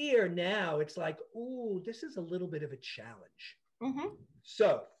here now it's like, ooh, this is a little bit of a challenge. Mm-hmm.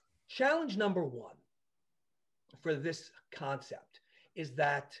 So challenge number one for this concept is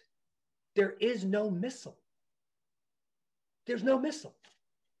that there is no missile. There's no missile,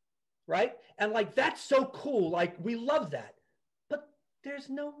 right? And like, that's so cool. Like, we love that, but there's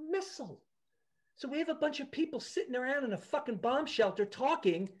no missile. So we have a bunch of people sitting around in a fucking bomb shelter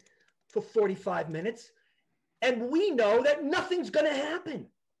talking for 45 minutes, and we know that nothing's going to happen.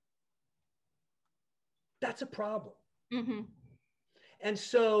 That's a problem. Mm-hmm. And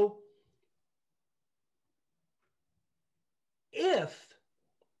so if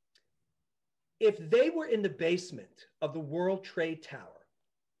they were in the basement of the World Trade Tower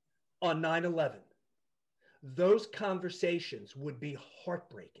on 9/11, those conversations would be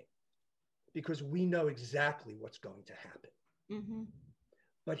heartbreaking, because we know exactly what's going to happen. Mm-hmm.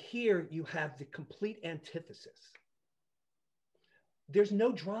 But here you have the complete antithesis. There's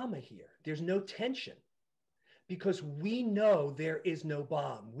no drama here. There's no tension, because we know there is no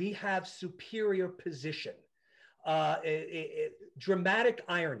bomb. We have superior position. Dramatic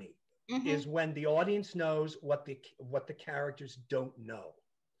irony is when the audience knows what the characters don't know.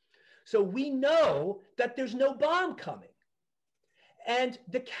 So we know that there's no bomb coming. And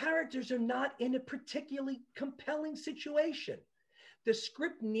the characters are not in a particularly compelling situation. The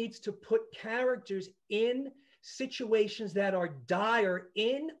script needs to put characters in situations that are dire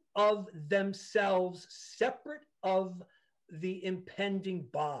in of themselves, separate of the impending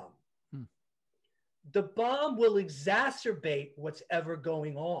bomb. The bomb will exacerbate what's ever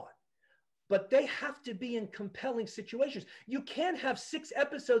going on, but they have to be in compelling situations. You can't have 6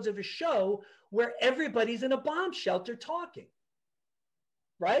 episodes of a show where everybody's in a bomb shelter talking.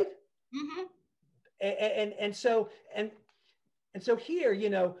 Right? Mm-hmm. And so here, you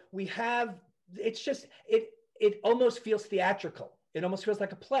know, we have, it's just, it almost feels theatrical. It almost feels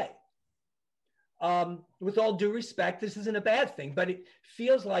like a play. With all due respect, this isn't a bad thing, but it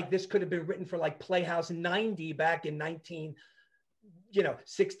feels like this could have been written for like Playhouse 90 back in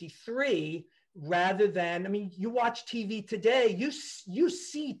 1963, rather than, I mean, you watch TV today, you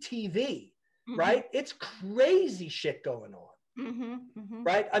see TV, right? It's crazy shit going on. Mm-hmm, mm-hmm.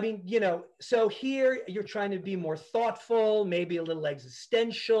 Right? I mean, you know, so here you're trying to be more thoughtful, maybe a little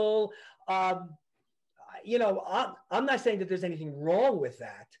existential. You know, I'm not saying that there's anything wrong with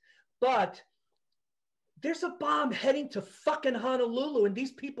that, but there's a bomb heading to fucking Honolulu, and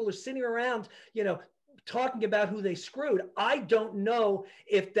these people are sitting around, you know, talking about who they screwed. I don't know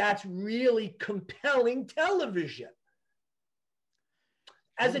if that's really compelling television.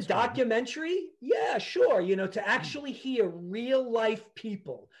 As a documentary, yeah, sure. You know, to actually hear real life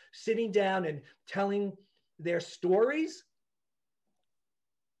people sitting down and telling their stories.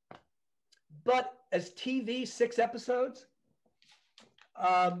 But as TV, 6 episodes,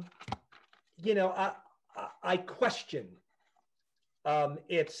 you know, I question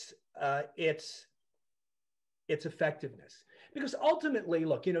its effectiveness, because ultimately,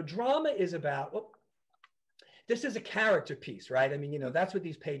 look, you know, drama is about. Well, this is a character piece, right? I mean, you know, that's what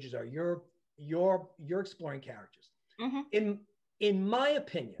these pages are. You're exploring characters. Mm-hmm. In my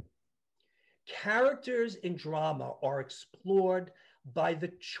opinion, characters in drama are explored by the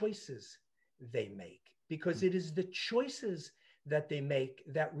choices they make, because it is the choices that they make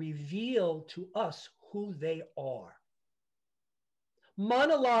that reveal to us who they are.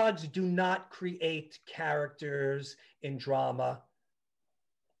 Monologues do not create characters in drama.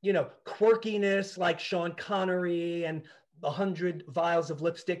 You know, quirkiness like Sean Connery and 100 Vials of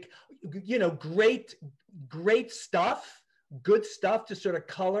Lipstick, you know, great stuff, good stuff to sort of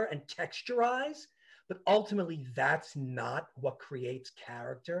color and texturize. But ultimately, that's not what creates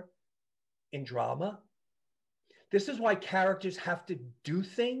character in drama. This is why characters have to do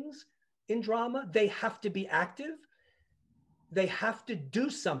things in drama. They have to be active. They have to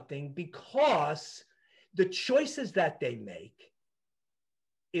do something, because the choices that they make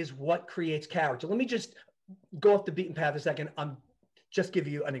is what creates character. Let me just go off the beaten path a second. Just give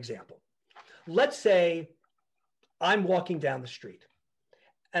you an example. Let's say I'm walking down the street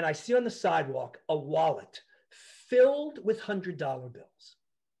and I see on the sidewalk a wallet filled with $100 bills.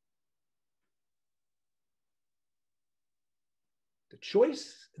 The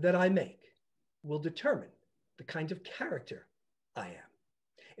choice that I make will determine the kind of character I am.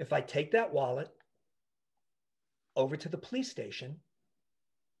 If I take that wallet over to the police station,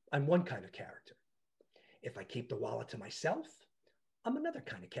 I'm one kind of character. If I keep the wallet to myself, I'm another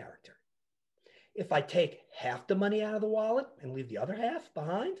kind of character. If I take half the money out of the wallet and leave the other half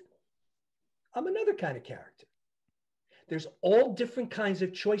behind, I'm another kind of character. There's all different kinds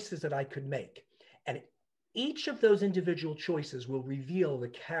of choices that I could make. And each of those individual choices will reveal the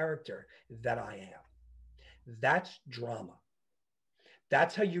character that I am. That's drama.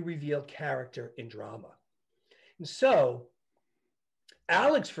 That's how you reveal character in drama. And so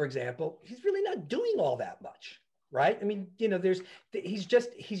Alex, for example, he's really not doing all that much, right? I mean, you know, he's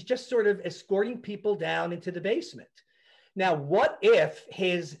just sort of escorting people down into the basement. Now, what if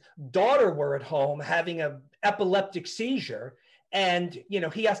his daughter were at home having an epileptic seizure and, you know,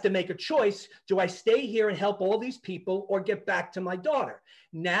 he has to make a choice? Do I stay here and help all these people or get back to my daughter?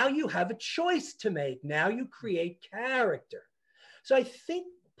 Now you have a choice to make. Now you create character. So I think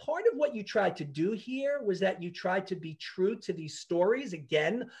part of what you tried to do here was that you tried to be true to these stories,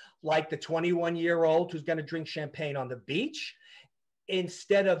 again, like the 21-year-old who's going to drink champagne on the beach,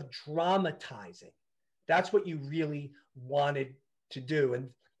 instead of dramatizing. That's what you really wanted to do. And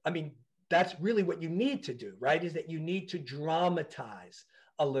I mean, that's really what you need to do, right? Is that you need to dramatize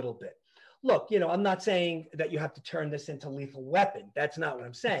a little bit. Look, you know, I'm not saying that you have to turn this into Lethal Weapon. That's not what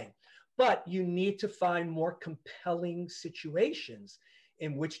I'm saying. But you need to find more compelling situations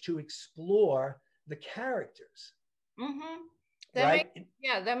in which to explore the characters. Mm-hmm. Right?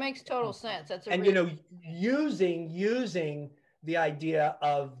 That makes total sense. That's a and really... you know, using the idea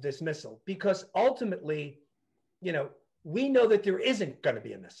of this missile, because ultimately, you know, we know that there isn't going to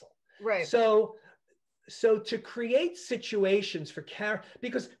be a missile. Right. So to create situations for character,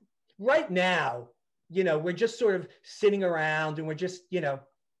 because right now, you know, we're just sort of sitting around and we're just, you know,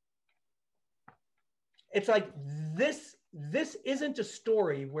 it's like this isn't a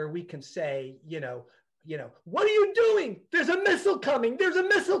story where we can say, you know, what are you doing? There's a missile coming. There's a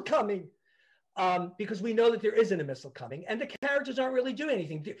missile coming. Because we know that there isn't a missile coming and the characters aren't really doing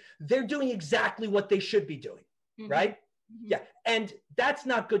anything. They're doing exactly what they should be doing, right? Mm-hmm. Yeah. And that's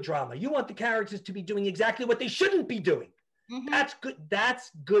not good drama. You want the characters to be doing exactly what they shouldn't be doing. Mm-hmm. That's good.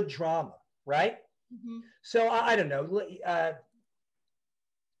 That's good drama, right? Mm-hmm. So I don't know.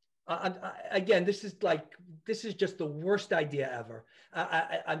 Again, this is just the worst idea ever.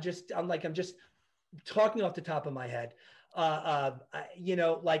 I'm just talking off the top of my head. You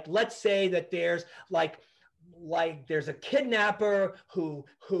know, like, let's say that there's there's a kidnapper who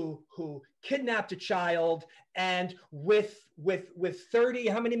kidnapped a child, and with 30,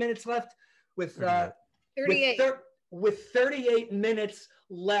 how many minutes left? With 38. With 38 minutes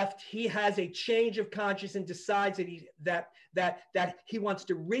left, he has a change of conscience and decides that he wants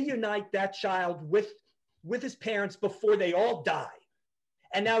to reunite that child with his parents before they all die.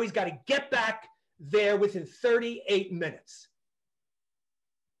 And now he's got to get back there within 38 minutes.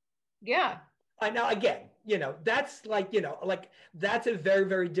 Yeah. Now, again, you know, that's that's a very,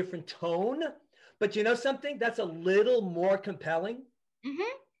 very different tone. But you know something? That's a little more compelling.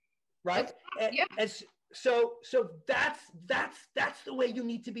 Mm-hmm. Right? And so that's the way you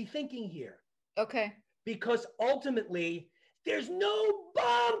need to be thinking here. Okay. Because ultimately, there's no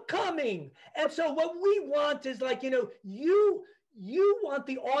bomb coming. And so what we want is, like, you know, you want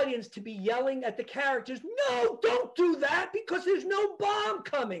the audience to be yelling at the characters, no, don't do that, because there's no bomb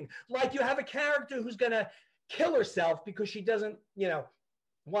coming. Like, you have a character who's going to kill herself because she doesn't, you know,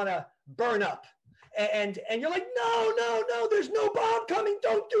 want to burn up. And you're like, no, there's no bomb coming.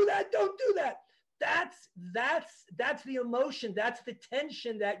 Don't do that. Don't do that. That's the emotion. That's the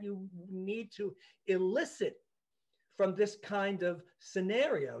tension that you need to elicit from this kind of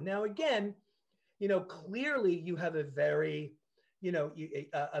scenario. Now, again, you know, clearly you have a very, you know,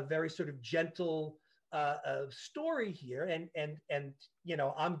 a very sort of gentle story here. And, you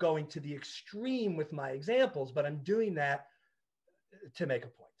know, I'm going to the extreme with my examples, but I'm doing that to make a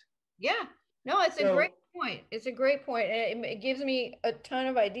point. Yeah, no, it's a great point. It's a great point. It gives me a ton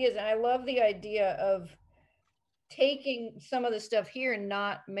of ideas. And I love the idea of taking some of the stuff here and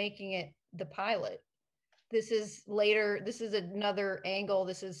not making it the pilot. This is later. This is another angle.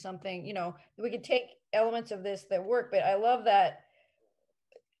 This is something, you know, we could take elements of this that work, but I love that.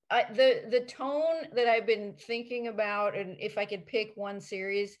 The tone that I've been thinking about, and if I could pick one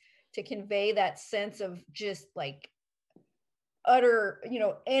series to convey that sense of just like utter, you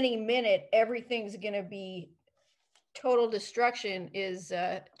know, any minute everything's going to be total destruction, is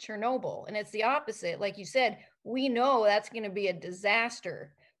Chernobyl. And it's the opposite. Like you said, we know that's going to be a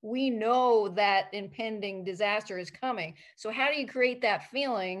disaster. We know that impending disaster is coming. So how do you create that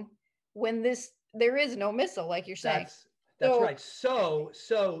feeling when there is no missile, like you're saying? That's right.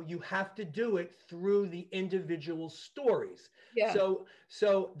 So you have to do it through the individual stories. Yeah.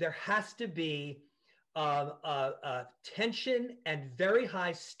 So there has to be tension and very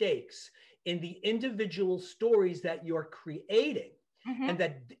high stakes in the individual stories that you're creating, and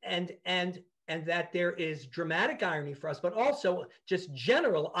that there is dramatic irony for us, but also just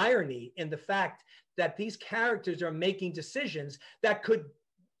general irony in the fact that these characters are making decisions that could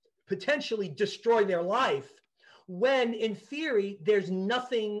potentially destroy their life, when in theory there's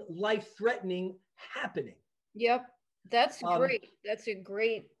nothing life-threatening happening. Yep, that's great. That's a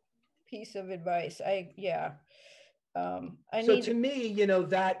great piece of advice. To me, you know,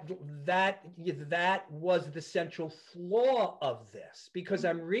 that was the central flaw of this, because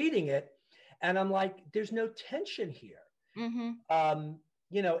I'm reading it and I'm like, there's no tension here. You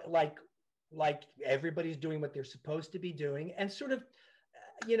know, like everybody's doing what they're supposed to be doing, and sort of,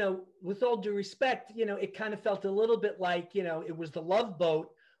 you know, with all due respect, you know, it kind of felt a little bit like, you know, it was the Love Boat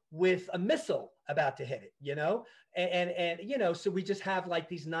with a missile about to hit it, you know, and you know, so we just have like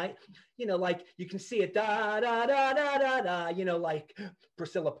these night, you know, like you can see it, da da da da da da, you know, like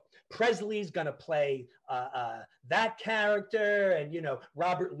Priscilla Presley's gonna play that character, and you know,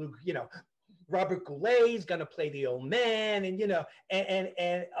 Robert Goulet's gonna play the old man, and you know,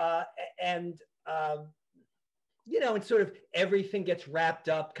 you know, and sort of everything gets wrapped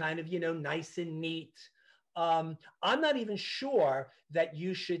up kind of, you know, nice and neat. I'm not even sure that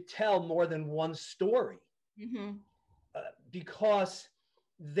you should tell more than one story, because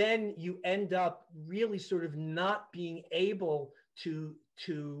then you end up really sort of not being able to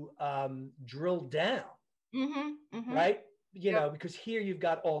drill down, right? You know, because here you've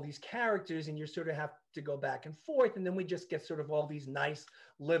got all these characters and you sort of have to go back and forth, and then we just get sort of all these nice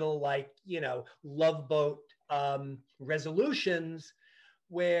little, like, you know, Love Boat resolutions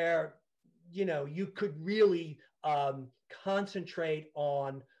where, you know, you could really concentrate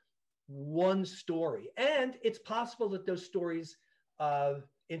on one story. And it's possible that those stories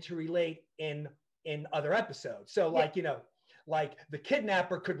interrelate in other episodes. So like, you know, like the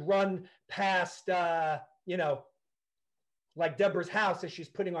kidnapper could run past, you know, like Debra's house as she's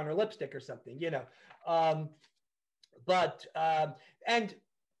putting on her lipstick or something, you know. And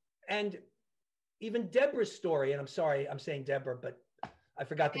even Debra's story, and I'm sorry, I'm saying Debra, but I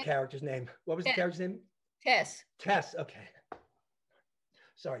forgot the character's name. What was the character's name? Tess. Tess, okay.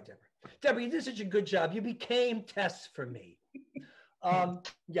 Sorry, Debra. Debra, you did such a good job. You became Tess for me.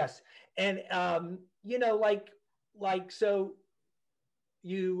 Yes. And, you know, like, so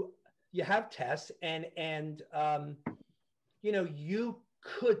you have Tess, and you know, you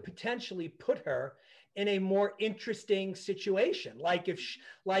could potentially put her in a more interesting situation. Like if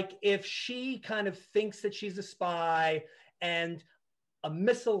she kind of thinks that she's a spy and a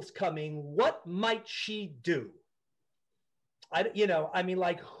missile's coming, what might she do? You know, I mean,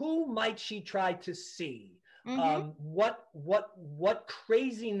 like, who might she try to see? What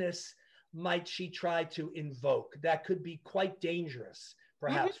craziness might she try to invoke that could be quite dangerous,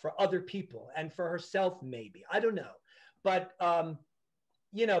 perhaps for other people and for herself, maybe, I don't know. But,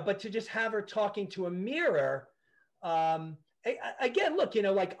 you know, but to just have her talking to a mirror, again, look, you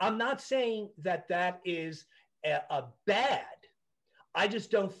know, like, I'm not saying that that is a bad. I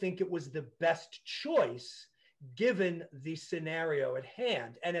just don't think it was the best choice given the scenario at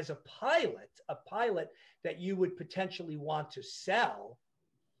hand. And as a pilot that you would potentially want to sell,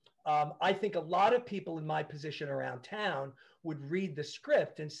 I think a lot of people in my position around town would read the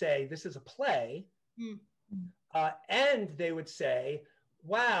script and say, this is a play. And they would say,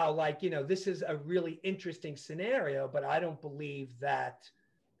 wow, like, you know, this is a really interesting scenario, but I don't believe that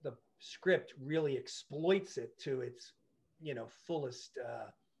the script really exploits it to its, you know, fullest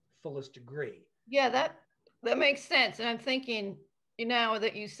degree. Yeah, that makes sense. And I'm thinking, now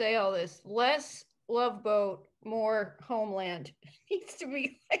that you say all this, less Love Boat, more Homeland. It needs to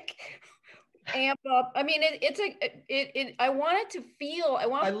be like amp up. I mean, I want it to feel.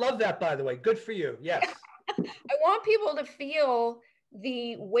 I love that, by the way. Good for you. Yes. I want people to feel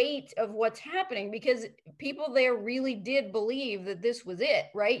the weight of what's happening, because people there really did believe that this was it,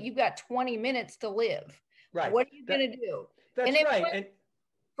 right? You've got 20 minutes to live. Right. What are you going to do? That's right. And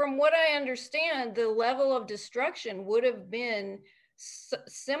from what I understand, the level of destruction would have been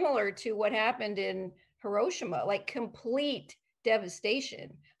similar to what happened in Hiroshima, like complete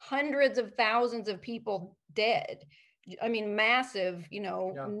devastation, hundreds of thousands of people dead. I mean, massive, you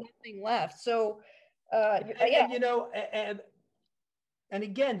know, nothing left. So, and, you know, and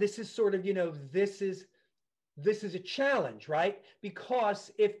again, this is sort of, you know, this is a challenge, right?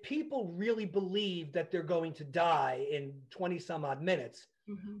 Because if people really believe that they're going to die in 20 some odd minutes,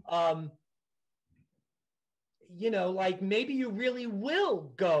 you know, like, maybe you really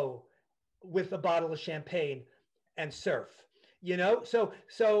will go with a bottle of champagne and surf. You know, so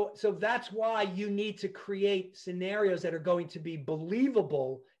that's why you need to create scenarios that are going to be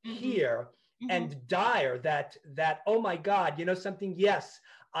believable here and dire, that oh my God, you know something, yes,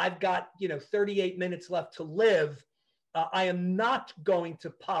 I've got, you know, 38 minutes left to live. I am not going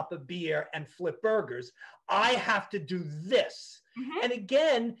to pop a beer and flip burgers. I have to do this. And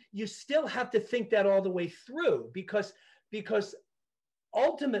again, you still have to think that all the way through, because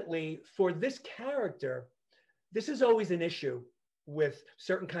ultimately for this character, this is always an issue with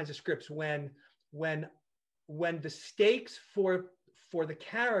certain kinds of scripts, when the stakes for the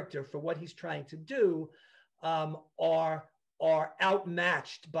character, for what he's trying to do, are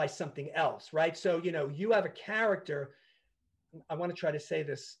outmatched by something else, right? So, you know, you have a character, I want to try to say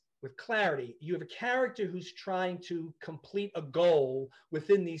this with clarity. You have a character who's trying to complete a goal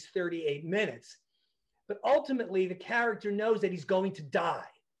within these 38 minutes, but ultimately the character knows that he's going to die.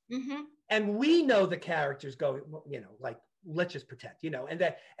 And we know the character's going, you know, like, let's just pretend, you know, and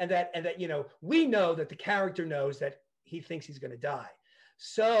that, you know, we know that the character knows that he thinks he's going to die.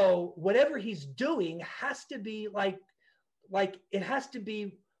 So whatever he's doing has to be like it has to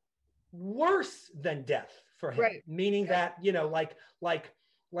be worse than death for him, meaning that, you know, like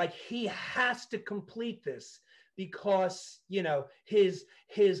he has to complete this, because, you know, his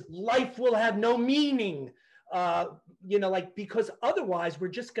life will have no meaning, you know, like, because otherwise we're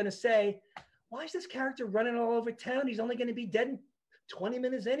just going to say, why is this character running all over town? He's only going to be dead in 20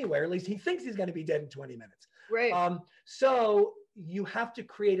 minutes anyway, or at least he thinks he's going to be dead in 20 minutes. Right. So you have to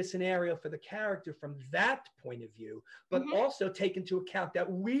create a scenario for the character from that point of view, but also take into account that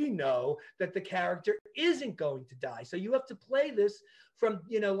we know that the character isn't going to die. So you have to play this from,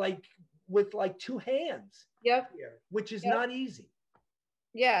 you know, like with like two hands. Yep. Here, which is not easy.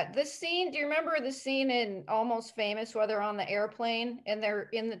 Yeah, this scene, do you remember the scene in Almost Famous where they're on the airplane and they're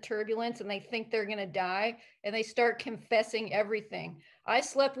in the turbulence and they think they're going to die and they start confessing everything? I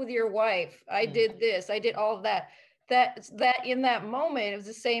slept with your wife. I did this. I did all of that. That in that moment, it was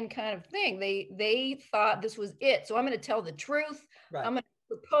the same kind of thing. They thought this was it. So I'm going to tell the truth. Right. I'm going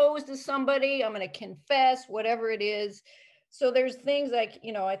to propose to somebody. I'm going to confess, whatever it is. So there's things like,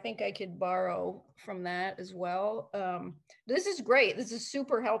 you know, I think I could borrow from that as well. This is great. This is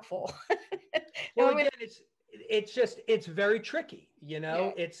super helpful. Well, again, it's very tricky, you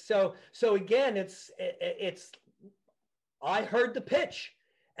know. Yeah. It's so again, it's I heard the pitch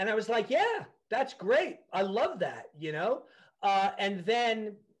and I was like, yeah, that's great. I love that, you know. And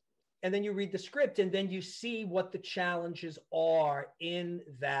then you read the script and then you see what the challenges are in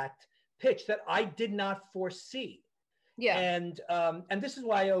that pitch that I did not foresee. Yeah. And this is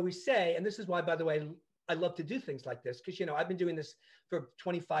why I always say, and this is why, by the way, I love to do things like this, because, you know, I've been doing this for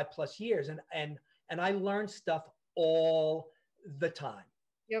 25 plus years and I learn stuff all the time.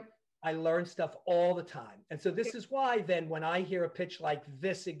 Yep. I learn stuff all the time. And so this is why then when I hear a pitch like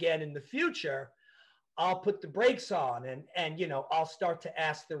this again in the future, I'll put the brakes on and you know, I'll start to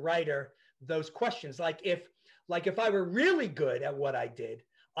ask the writer those questions. Like if I were really good at what I did,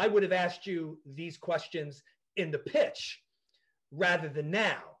 I would have asked you these questions in the pitch rather than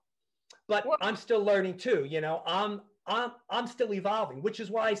now. But I'm still learning too, you know. I'm still evolving, which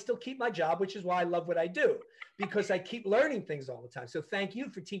is why I still keep my job, which is why I love what I do, because I keep learning things all the time. So thank you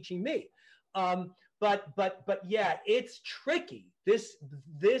for teaching me. But yeah, it's tricky. This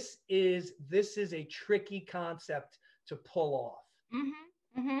is a tricky concept to pull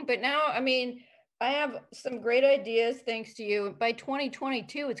off. But now, I mean, I have some great ideas thanks to you. By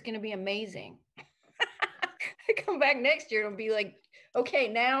 2022, it's going to be amazing. I come back next year, it'll be like, okay,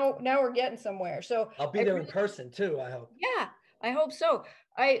 now we're getting somewhere. So I'll be there in person too, I hope. Yeah, I hope so.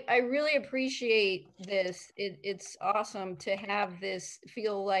 I really appreciate this. It's awesome to have this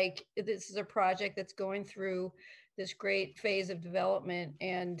feel like this is a project that's going through this great phase of development.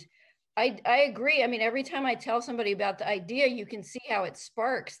 And I agree. I mean, every time I tell somebody about the idea, you can see how it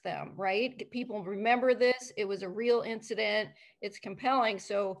sparks them, right? People remember this. It was a real incident. It's compelling.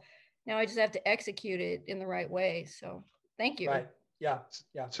 So now I just have to execute it in the right way. So thank you. Right. Yeah.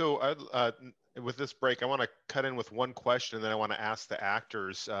 So with this break, I want to cut in with one question, and then I want to ask the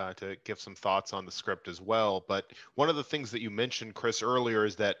actors to give some thoughts on the script as well. But one of the things that you mentioned, Chris, earlier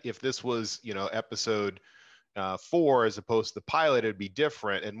is that if this was, you know, episode 4 as opposed to the pilot, it'd be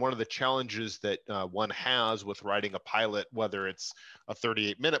different. And one of the challenges that one has with writing a pilot, whether it's a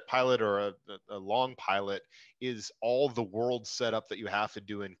 38-minute pilot or a long pilot, is all the world setup that you have to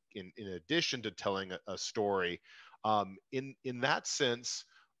do in addition to telling a story. In that sense,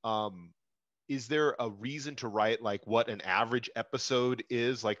 is there a reason to write like what an average episode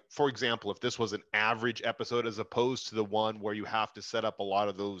is? Like, for example, if this was an average episode as opposed to the one where you have to set up a lot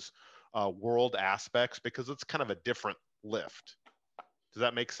of those world aspects, because it's kind of a different lift. Does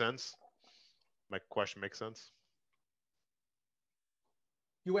that make sense? My question makes sense?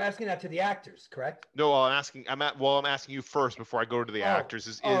 You were asking that to the actors, correct? No, I'm asking you first before I go to the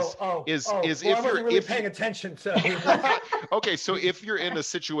actors. Well, I wasn't really paying attention. So okay, so if you're in a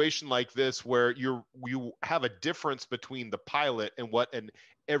situation like this where you have a difference between the pilot and what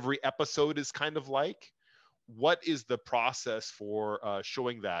every episode is kind of like, what is the process for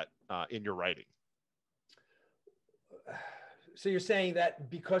showing that in your writing? So you're saying that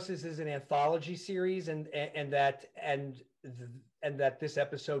because this is an anthology series and that this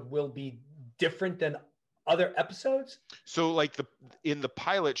episode will be different than other episodes? So like in the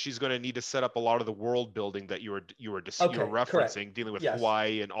pilot, she's going to need to set up a lot of the world building that you were referencing, correct. Dealing with Yes.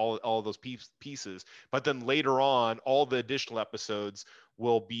 Hawaii and all those pieces. But then later on, all the additional episodes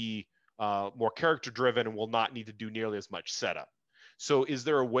will be more character driven and will not need to do nearly as much setup. So is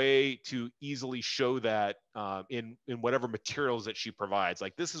there a way to easily show that in whatever materials that she provides?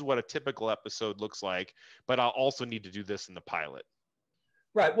 Like, this is what a typical episode looks like, but I'll also need to do this in the pilot.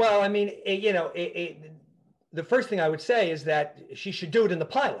 Right. Well, I mean, the first thing I would say is that she should do it in the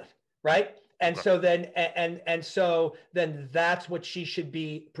pilot, right? And Right. so then, and so then that's what she should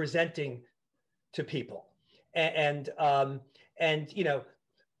be presenting to people. And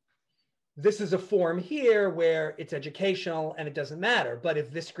this is a form here where it's educational and it doesn't matter. But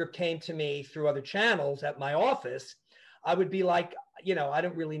if this script came to me through other channels at my office, I would be like, I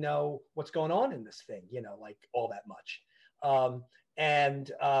don't really know what's going on in this thing, like all that much.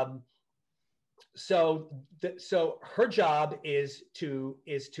 So her job is to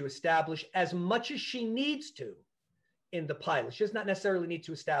establish as much as she needs to in the pilot. She does not necessarily need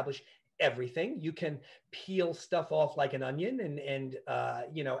to establish everything. You can peel stuff off like an onion and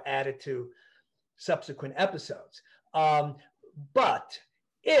add it to subsequent episodes. But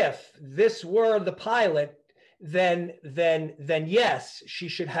if this were the pilot, then yes, she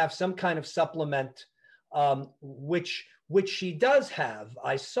should have some kind of supplement, which she does have.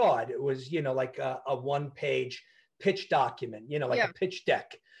 I saw it. It was like a one-page pitch document, like a pitch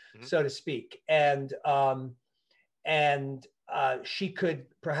deck, so to speak, and she could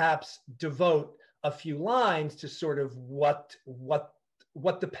perhaps devote a few lines to sort of what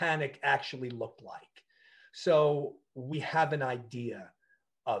the panic actually looked like, so we have an idea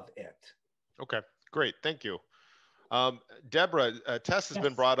of it. Okay, great, thank you. Debra, Tess has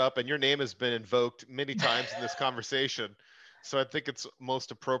been brought up and your name has been invoked many times in this conversation, so I think it's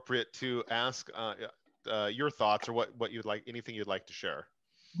most appropriate to ask your thoughts or what you'd like, anything you'd like to share.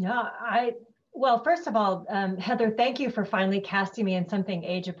 Well, first of all, Heather, thank you for finally casting me in something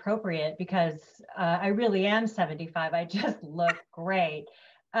age appropriate, because I really am 75. I just look great.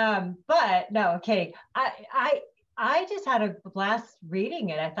 But no, kidding. I just had a blast reading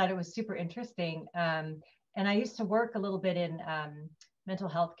it. I thought it was super interesting. And I used to work a little bit in mental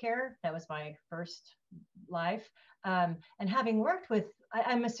health care. That was my first life. And having worked with,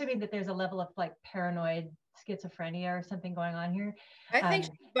 I'm assuming that there's a level of like paranoid schizophrenia or something going on here. I think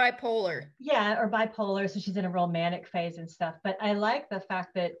she's bipolar. Yeah, or bipolar. So she's in a real manic phase and stuff. But I like the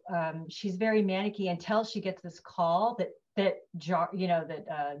fact that she's very manic-y until she gets this call that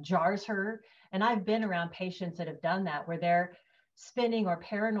jars her. And I've been around patients that have done that, where they're spinning or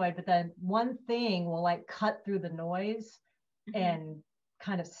paranoid, but then one thing will like cut through the noise and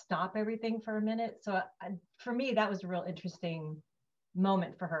kind of stop everything for a minute. So for me, that was a real interesting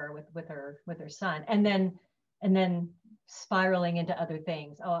moment for her with her son, and then spiraling into other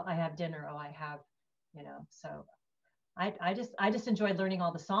things. Oh, I have dinner. Oh, I have, so I just enjoyed learning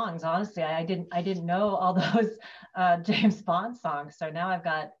all the songs. Honestly, I didn't know all those James Bond songs. So now I've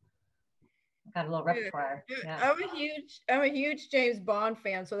got a little repertoire. Yeah. I'm a huge James Bond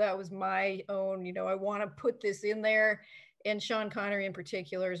fan. So that was my own, I want to put this in there. And Sean Connery in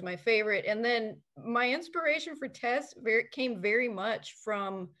particular is my favorite. And then my inspiration for Tess came very much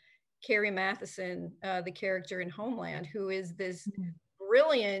from Carrie Matheson, the character in Homeland, who is this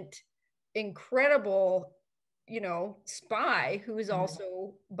brilliant, incredible, spy who is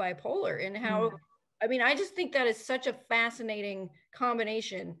also bipolar. And how, I just think that is such a fascinating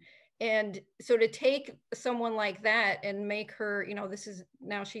combination. And so to take someone like that and make her,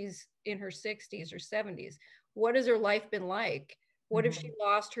 now she's in her 60s or 70s. What has her life been like? What if she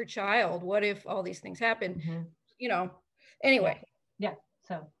lost her child? What if all these things happen? Anyway. Yeah.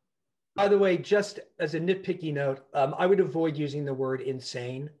 So. By the way, just as a nitpicky note, I would avoid using the word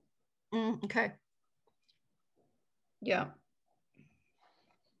insane. Okay. Yeah.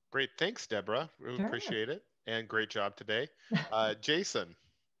 Great. Thanks, Debra. Really appreciate it. And great job today. Jason,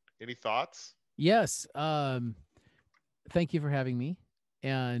 any thoughts? Yes. Thank you for having me.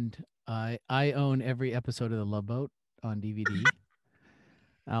 And I own every episode of The Love Boat. on DVD.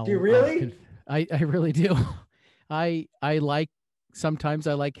 Do you really? I really do. I like, sometimes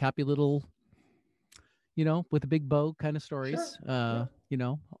I like happy little, you know, with a big bow kind of stories. Sure. You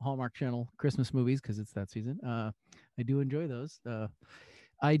know, Hallmark Channel Christmas movies, because it's that season. I do enjoy those.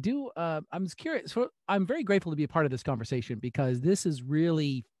 I do. I'm just curious. So I'm very grateful to be a part of this conversation, because this is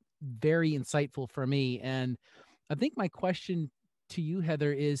really very insightful for me. And I think my question to you,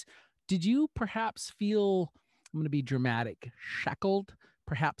 Heather, is, did you perhaps feel, I'm going to be dramatic, shackled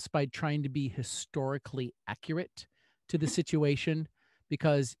perhaps by trying to be historically accurate to the situation?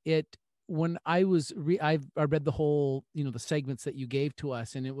 Because when I was, I read the whole, you know, the segments that you gave to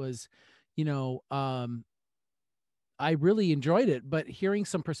us, and it was, you know, I really enjoyed it, but hearing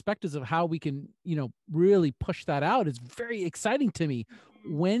some perspectives of how we can, you know, really push that out is very exciting to me.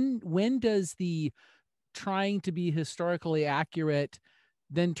 When does the trying to be historically accurate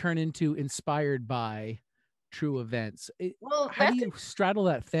then turn into inspired by true events? Well, how do you straddle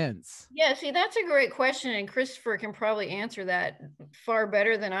that fence? Yeah, see, that's a great question, and Christopher can probably answer that far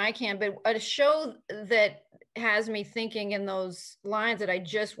better than I can. But a show that has me thinking in those lines that I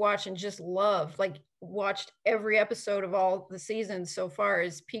just watched and just love, like watched every episode of all the seasons so far,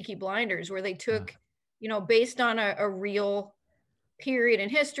 is Peaky Blinders, where they took, you know, based on a real period in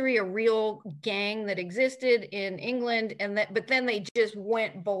history, a real gang that existed in England, but then they just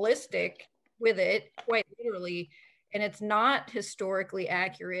went ballistic with it, quite literally. And it's not historically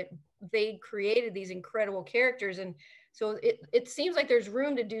accurate. They created these incredible characters. And so it seems like there's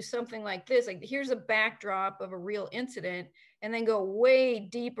room to do something like this. Like, here's a backdrop of a real incident, and then go way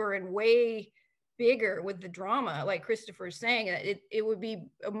deeper and way bigger with the drama. Like Christopher's saying, it would be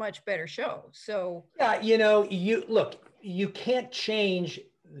a much better show. So yeah, you know, you can't change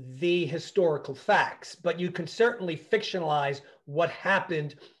the historical facts, but you can certainly fictionalize what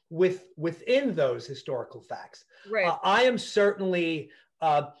happened within those historical facts. Right. I am certainly,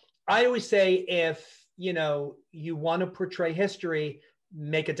 I always say, if, you know, you want to portray history,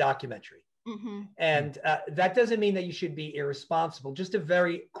 make a documentary. Mm-hmm. And that doesn't mean that you should be irresponsible. Just a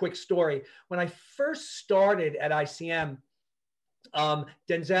very quick story. When I first started at ICM,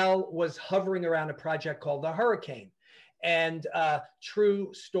 Denzel was hovering around a project called The Hurricane. And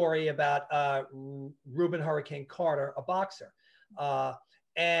true story about Reuben Hurricane Carter, a boxer.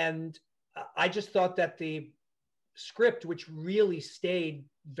 And I just thought that the script, which really stayed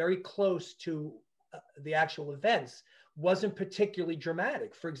very close to the actual events, wasn't particularly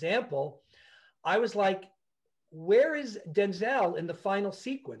dramatic. For example, I was like, where is Denzel in the final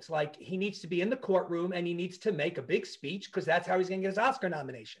sequence? Like, he needs to be in the courtroom and he needs to make a big speech, because that's how he's going to get his Oscar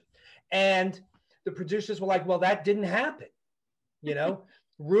nomination. And the producers were like, well, that didn't happen. You know,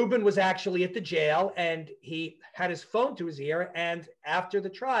 Reuben was actually at the jail and he had his phone to his ear. And after the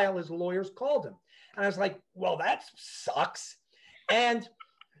trial, his lawyers called him. And I was like, well, that sucks. And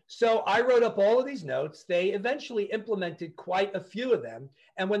so I wrote up all of these notes. They eventually implemented quite a few of them.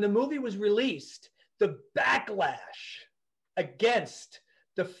 And when the movie was released, the backlash against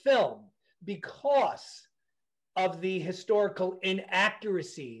the film, because of the historical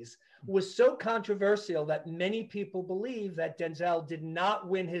inaccuracies, was so controversial that many people believe that Denzel did not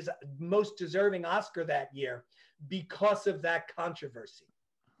win his most deserving Oscar that year because of that controversy.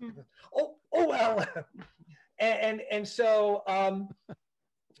 Oh well. and so,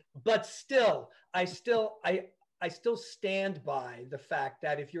 but still, I still stand by the fact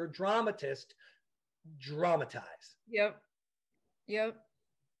that if you're a dramatist, dramatize. Yep.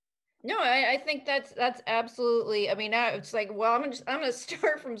 No, I think that's absolutely. I mean, it's like, well, I'm gonna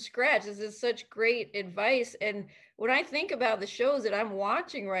start from scratch. This is such great advice. And when I think about the shows that I'm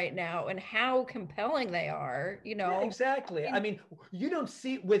watching right now and how compelling they are, you know. Yeah, exactly. I mean, you don't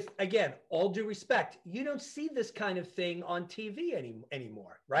see, with, again, all due respect, you don't see this kind of thing on TV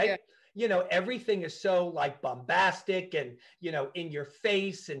anymore, right? Yeah. You know, everything is so like bombastic and, you know, in your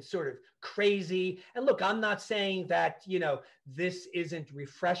face and sort of crazy. And look, I'm not saying that, you know, this isn't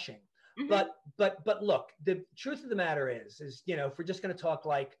refreshing. Mm-hmm. But look, the truth of the matter is, you know, if we're just going to talk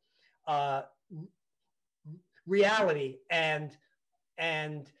like reality and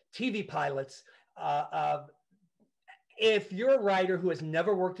TV pilots, if you're a writer who has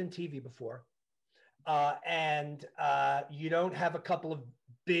never worked in TV before, and you don't have a couple of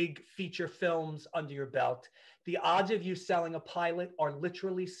big feature films under your belt, the odds of you selling a pilot are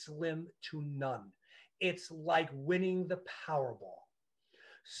literally slim to none. It's like winning the Powerball.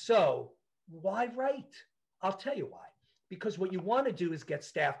 So why write? I'll tell you why. Because what you want to do is get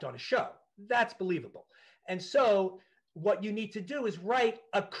staffed on a show. That's believable. And so what you need to do is write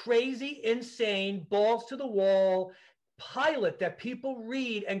a crazy, insane, balls to the wall pilot that people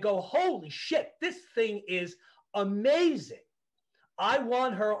read and go, holy shit, this thing is amazing. I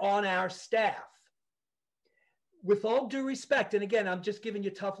want her on our staff. With all due respect, and again, I'm just giving you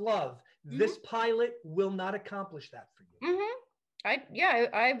tough love, this pilot will not accomplish that for you.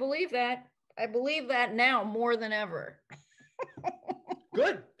 I believe that. I believe that now more than ever.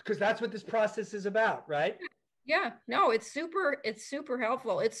 Good, because that's what this process is about, right? Yeah, no, it's super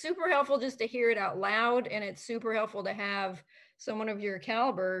helpful. It's super helpful just to hear it out loud, and it's super helpful to have someone of your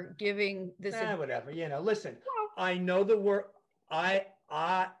caliber giving this. Whatever, listen, I know the work. I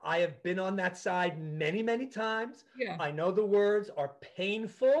have been on that side many, many times. Yeah. I know the words are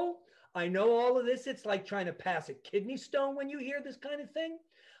painful. I know all of this. It's like trying to pass a kidney stone when you hear this kind of thing.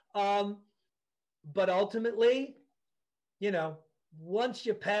 But ultimately, once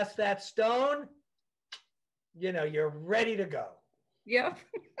you pass that stone, you're ready to go. Yeah.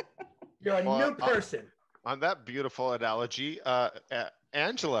 You're a new person. On that beautiful analogy,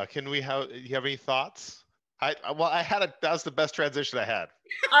 Angela, you have any thoughts? That was the best transition I had.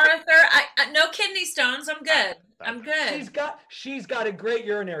 Arthur, no kidney stones. I'm good. I'm good. She's got a great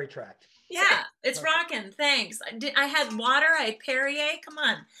urinary tract. Yeah, it's rocking. Thanks. I had water. I had Perrier. Come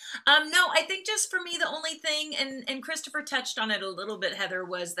on. No, I think just for me, the only thing, and Christopher touched on it a little bit, Heather,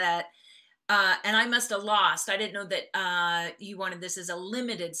 was that, and I must have lost. I didn't know that you wanted this as a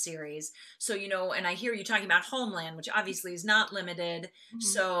limited series. So, and I hear you talking about Homeland, which obviously is not limited.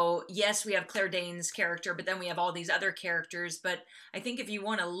 So yes, we have Claire Danes' character, but then we have all these other characters. But I think if you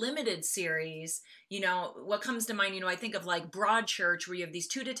want a limited series, what comes to mind, I think of like Broadchurch, where you have these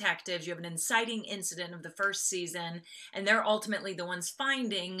two detectives, you have an inciting incident of the first season, and they're ultimately the ones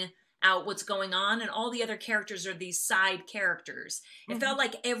finding out what's going on, and all the other characters are these side characters. It felt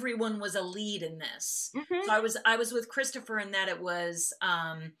like everyone was a lead in this. So I was with Christopher in that it was,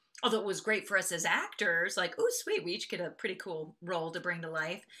 although it was great for us as actors, like, oh, sweet, we each get a pretty cool role to bring to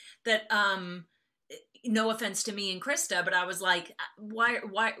life. That, no offense to me and Christa, but I was like, why,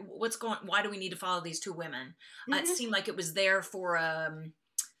 why do we need to follow these two women? It seemed like it was there for,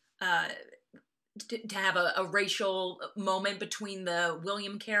 to have a racial moment between the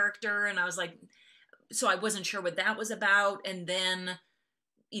William character. And I was like, so I wasn't sure what that was about. And then,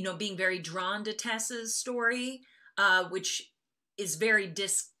 being very drawn to Tess's story, which is very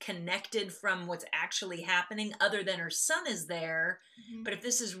disconnected from what's actually happening other than her son is there. But if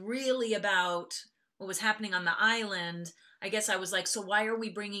this is really about what was happening on the island, I guess I was like, so why are we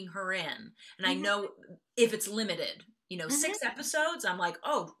bringing her in? And I know if it's limited, 6 episodes, I'm like,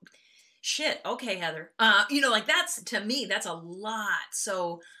 oh, shit, okay, Heather. Like that's, to me, that's a lot.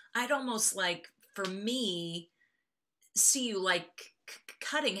 So I'd almost like, for me, see you like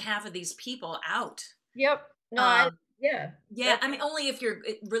cutting half of these people out. Yep. No, yeah. I mean, only if you're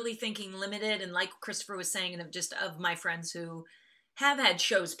really thinking limited, and like Christopher was saying, and of my friends who have had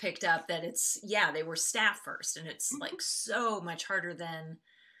shows picked up, that they were staff first, and it's like so much harder than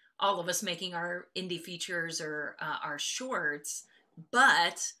all of us making our indie features or our shorts.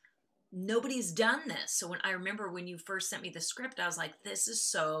 But nobody's done this. So I remember when you first sent me the script, I was like,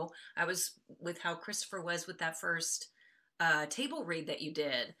 I was with how Christopher was with that first table read that you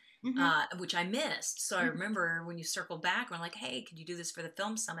did, which I missed. So I remember when you circled back, we're like, hey, could you do this for the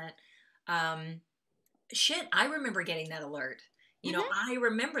film summit? I remember getting that alert. I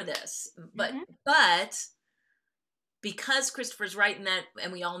remember this, but because Christopher's right in that,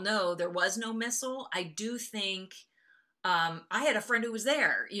 and we all know there was no missile, I do think, I had a friend who was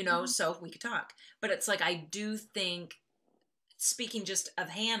there, so we could talk, but it's like, I do think, speaking just of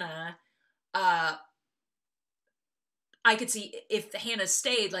Hannah, I could see if Hannah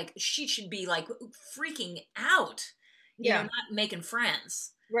stayed, like she should be like freaking out, not making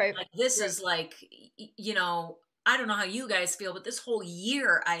friends. Right. Like this is like, I don't know how you guys feel, but this whole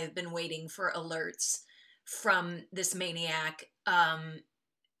year I have been waiting for alerts from this maniac,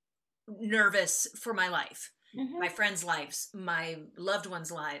 nervous for my life. My friends' lives, my loved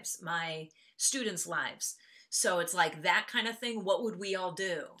ones' lives, my students' lives. So it's like that kind of thing. What would we all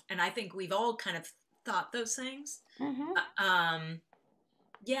do? And I think we've all kind of thought those things. But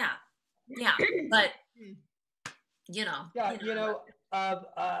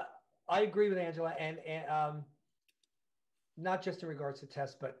I agree with Angela, and not just in regards to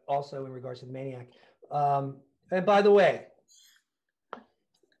Tess, but also in regards to the maniac. And by the way,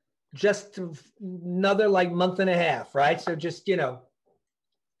 just another month and a half, right? So just,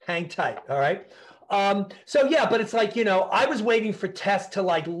 hang tight. All right. But it's like, I was waiting for Tess to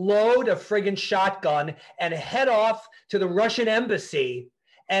load a friggin' shotgun and head off to the Russian embassy.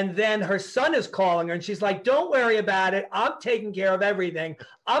 And then her son is calling her and she's like, don't worry about it. I'm taking care of everything.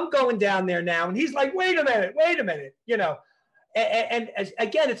 I'm going down there now. And he's like, wait a minute, and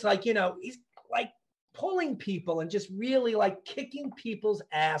again, it's like, he's like pulling people and just really like kicking people's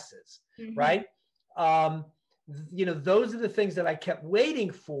asses, right? You know, those are the things that I kept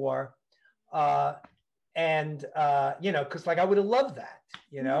waiting for. You know, because like I would have loved that,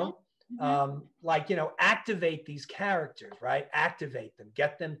 you know, like, you know, activate these characters, right? Activate them,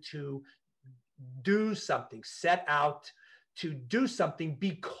 get them to do something, set out to do something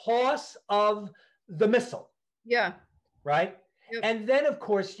because of the missile. Yeah. Right. Yep. And then, of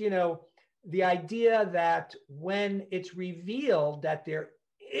course, you know, the idea that when it's revealed that there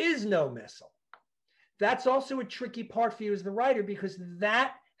is no missile, that's also a tricky part for you as the writer, because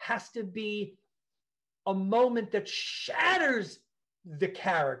that has to be a moment that shatters the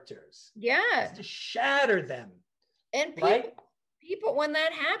characters. Yeah. To shatter them. And right? people, when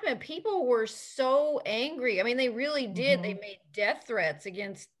that happened, people were so angry. I mean, they really did. They made death threats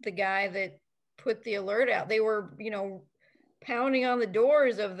against the guy that put the alert out. They were, you know, pounding on the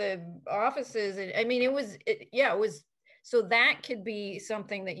doors of the offices. And I mean, it was. So that could be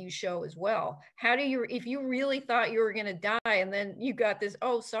something that you show as well. How do you, if you really thought you were going to die and then you got this,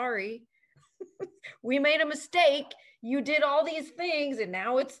 oh, sorry, we made a mistake. You did all these things and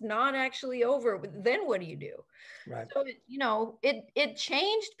now it's not actually over. Then what do you do? Right. So, you know, it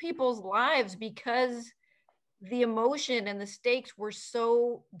changed people's lives because the emotion and the stakes were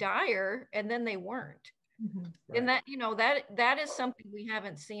so dire, and then they weren't. Right. And that, you know, that is something we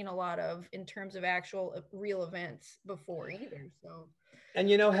haven't seen a lot of in terms of actual real events before either. So, and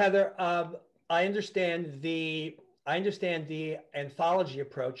you know, Heather, I understand the anthology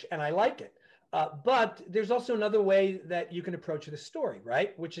approach, and I like it. But there's also another way that you can approach the story,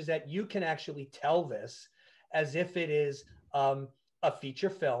 right? Which is that you can actually tell this as if it is a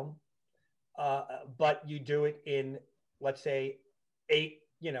feature film, but you do it in, let's say, 8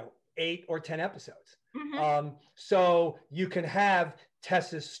 or 10 episodes. So you can have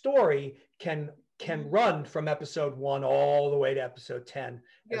Tessa's story can run from episode 1 all the way to episode 10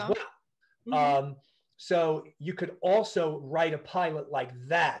 as well. So you could also write a pilot like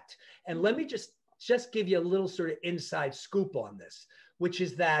that. And let me just give you a little sort of inside scoop on this, which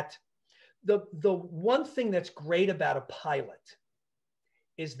is that the one thing that's great about a pilot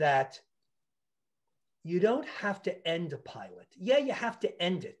is that you don't have to end a pilot. Yeah, you have to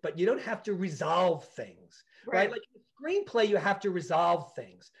end it, but you don't have to resolve things, right? Like in a screenplay, you have to resolve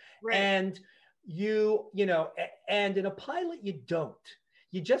things. And you know, and in a pilot, you don't.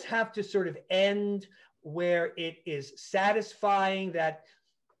 You just have to sort of end where it is satisfying that,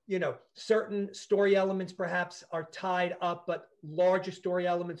 you know, certain story elements perhaps are tied up, but larger story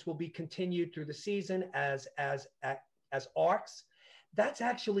elements will be continued through the season as arcs. That's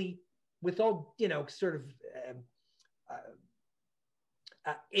actually, with all, you know, sort of,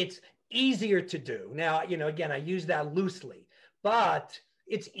 it's easier to do. Now, you know, again, I use that loosely, but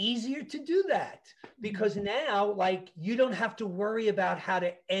it's easier to do that because now, like, you don't have to worry about how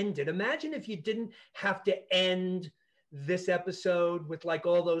to end it. Imagine if you didn't have to end this episode with like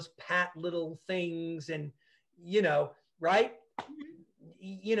all those pat little things and, you know, right?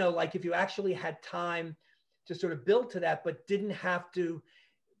 You know, like if you actually had time to sort of build to that, but didn't have to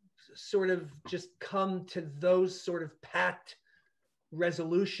sort of just come to those sort of pat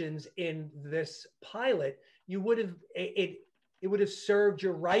resolutions in this pilot, you would have, it would have served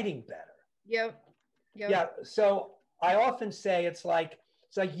your writing better. Yeah. So I often say it's like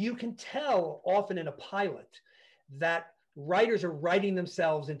you can tell often in a pilot that writers are writing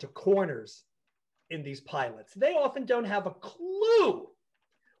themselves into corners in these pilots. They often don't have a clue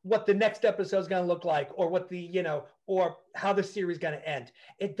what the next episode is going to look like, or what the, you know, or how the series is going to end.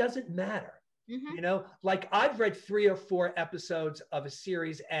 It doesn't matter. You know, like I've read 3 or 4 episodes of a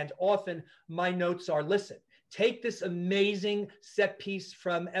series, and often my notes are, listen, take this amazing set piece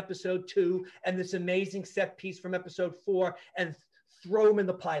from episode 2 and this amazing set piece from episode 4 and throw them in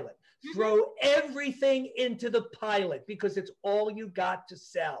the pilot. Throw everything into the pilot because it's all you got to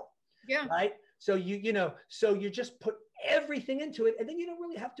sell. Right. So you know, so you just put everything into it, and then you don't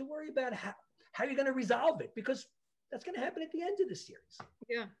really have to worry about how you're going to resolve it, because that's going to happen at the end of the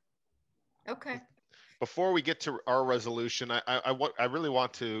series. Okay. Before we get to our resolution, I really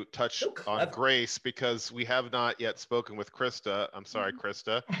want to touch on Grace, because we have not yet spoken with Christa. I'm sorry,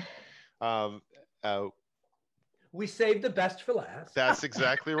 Christa. We saved the best for last. That's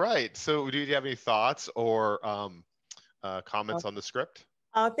exactly right. So do you have any thoughts or comments on the script?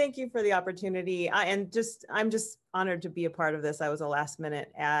 Thank you for the opportunity. I'm just honored to be a part of this. I was a last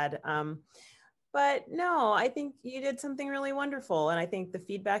minute ad. But no, I think you did something really wonderful. And I think the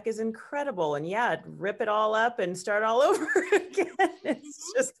feedback is incredible. And yeah, rip it all up and start all over again.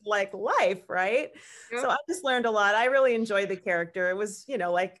 It's just like life, right? Yep. So I just learned a lot. I really enjoyed the character. It was, you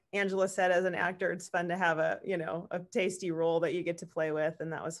know, like Angela said, as an actor, it's fun to have a, you know, a tasty role that you get to play with.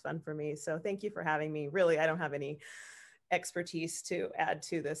 And that was fun for me. So thank you for having me. Really, I don't have any expertise to add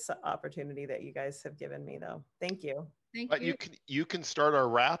to this opportunity that you guys have given me, though. Thank you. Thank you. You can start our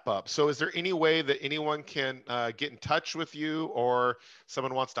wrap up. So is there any way that anyone can get in touch with you, or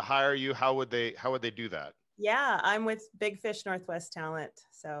someone wants to hire you? How would they do that? Yeah, I'm with Big Fish Northwest Talent.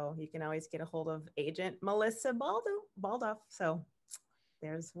 So you can always get a hold of agent Melissa Baldoff. So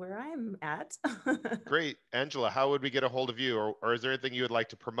there's where I'm at. Great. Angela, how would we get a hold of you? Or is there anything you would like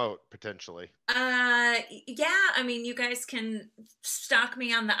to promote potentially? Yeah, I mean, you guys can stalk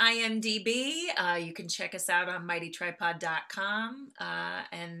me on the IMDb. You can check us out on mightytripod.com.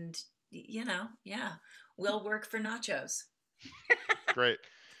 And, you know, yeah, we'll work for nachos. Great.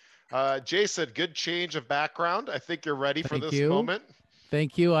 Jason, good change of background. I think you're ready for this moment.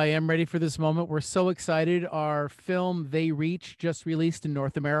 Thank you. I am ready for this moment. We're so excited. Our film, They Reach, just released in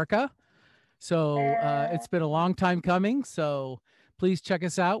North America. So it's been a long time coming. So please check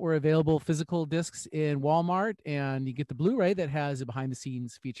us out. We're available physical discs in Walmart, and you get the Blu-ray that has a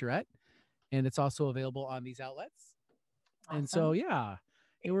behind-the-scenes featurette. And it's also available on these outlets. Awesome. And so, yeah,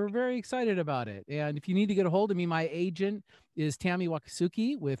 we're very excited about it. And if you need to get a hold of me, my agent is Tammy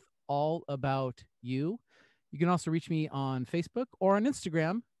Wakasuki with All About You. You can also reach me on Facebook or on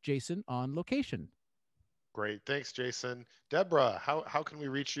Instagram, Jason on Location. Great. Thanks, Jason. Debra, how can we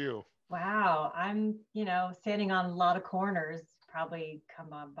reach you? Wow. I'm, you know, standing on a lot of corners. Probably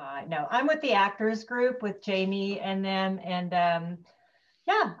come on by. No, I'm with the actors group with Jamie and them. And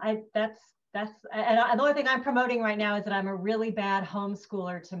yeah, that's and the only thing I'm promoting right now is that I'm a really bad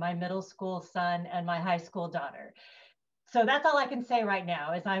homeschooler to my middle school son and my high school daughter. So that's all I can say right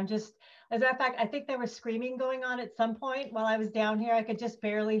now is I'm just, as a matter of fact, I think there was screaming going on at some point while I was down here. I could just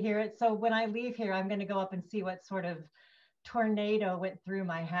barely hear it. So when I leave here, I'm going to go up and see what sort of tornado went through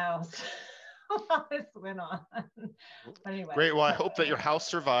my house while this went on. But anyway. Great. Well, I hope that your house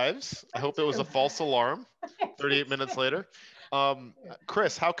survives. I hope it was a false alarm 38 minutes later.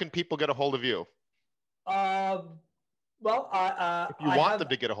 Chris, how can people get a hold of you? Well, if you want them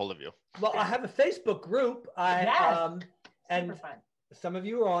to get a hold of you. Well, I have a Facebook group. And fun. Some of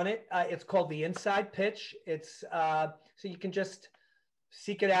you are on it. It's called The Inside Pitch. It's so you can just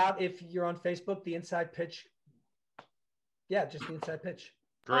seek it out if you're on Facebook. The Inside Pitch. Yeah, just The Inside Pitch.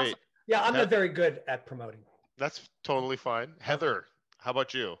 Great. Awesome. Yeah, I'm not very good at promoting. That's totally fine. Heather, how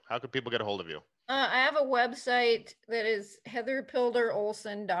about you? How can people get a hold of you? I have a website that is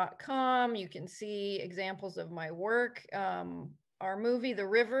heatherpilderolson.com. You can see examples of my work. Our movie, The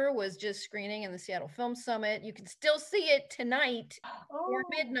River, was just screening in the Seattle Film Summit. You can still see it tonight or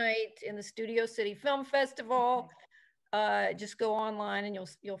midnight in the Studio City Film Festival. Just go online and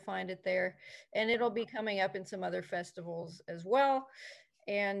you'll find it there. And it'll be coming up in some other festivals as well.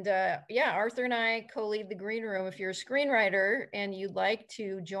 And yeah, Arthur and I co-lead the Green Room. If you're a screenwriter and you'd like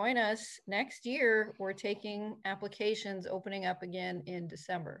to join us next year, we're taking applications, opening up again in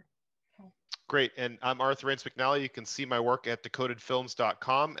December. Great. And I'm Arthur Rains-McNally. You can see my work at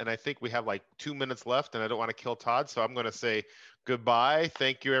decodedfilms.com. And I think we have like 2 minutes left and I don't want to kill Todd. So I'm going to say goodbye.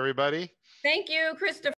 Thank you, everybody. Thank you, Christa.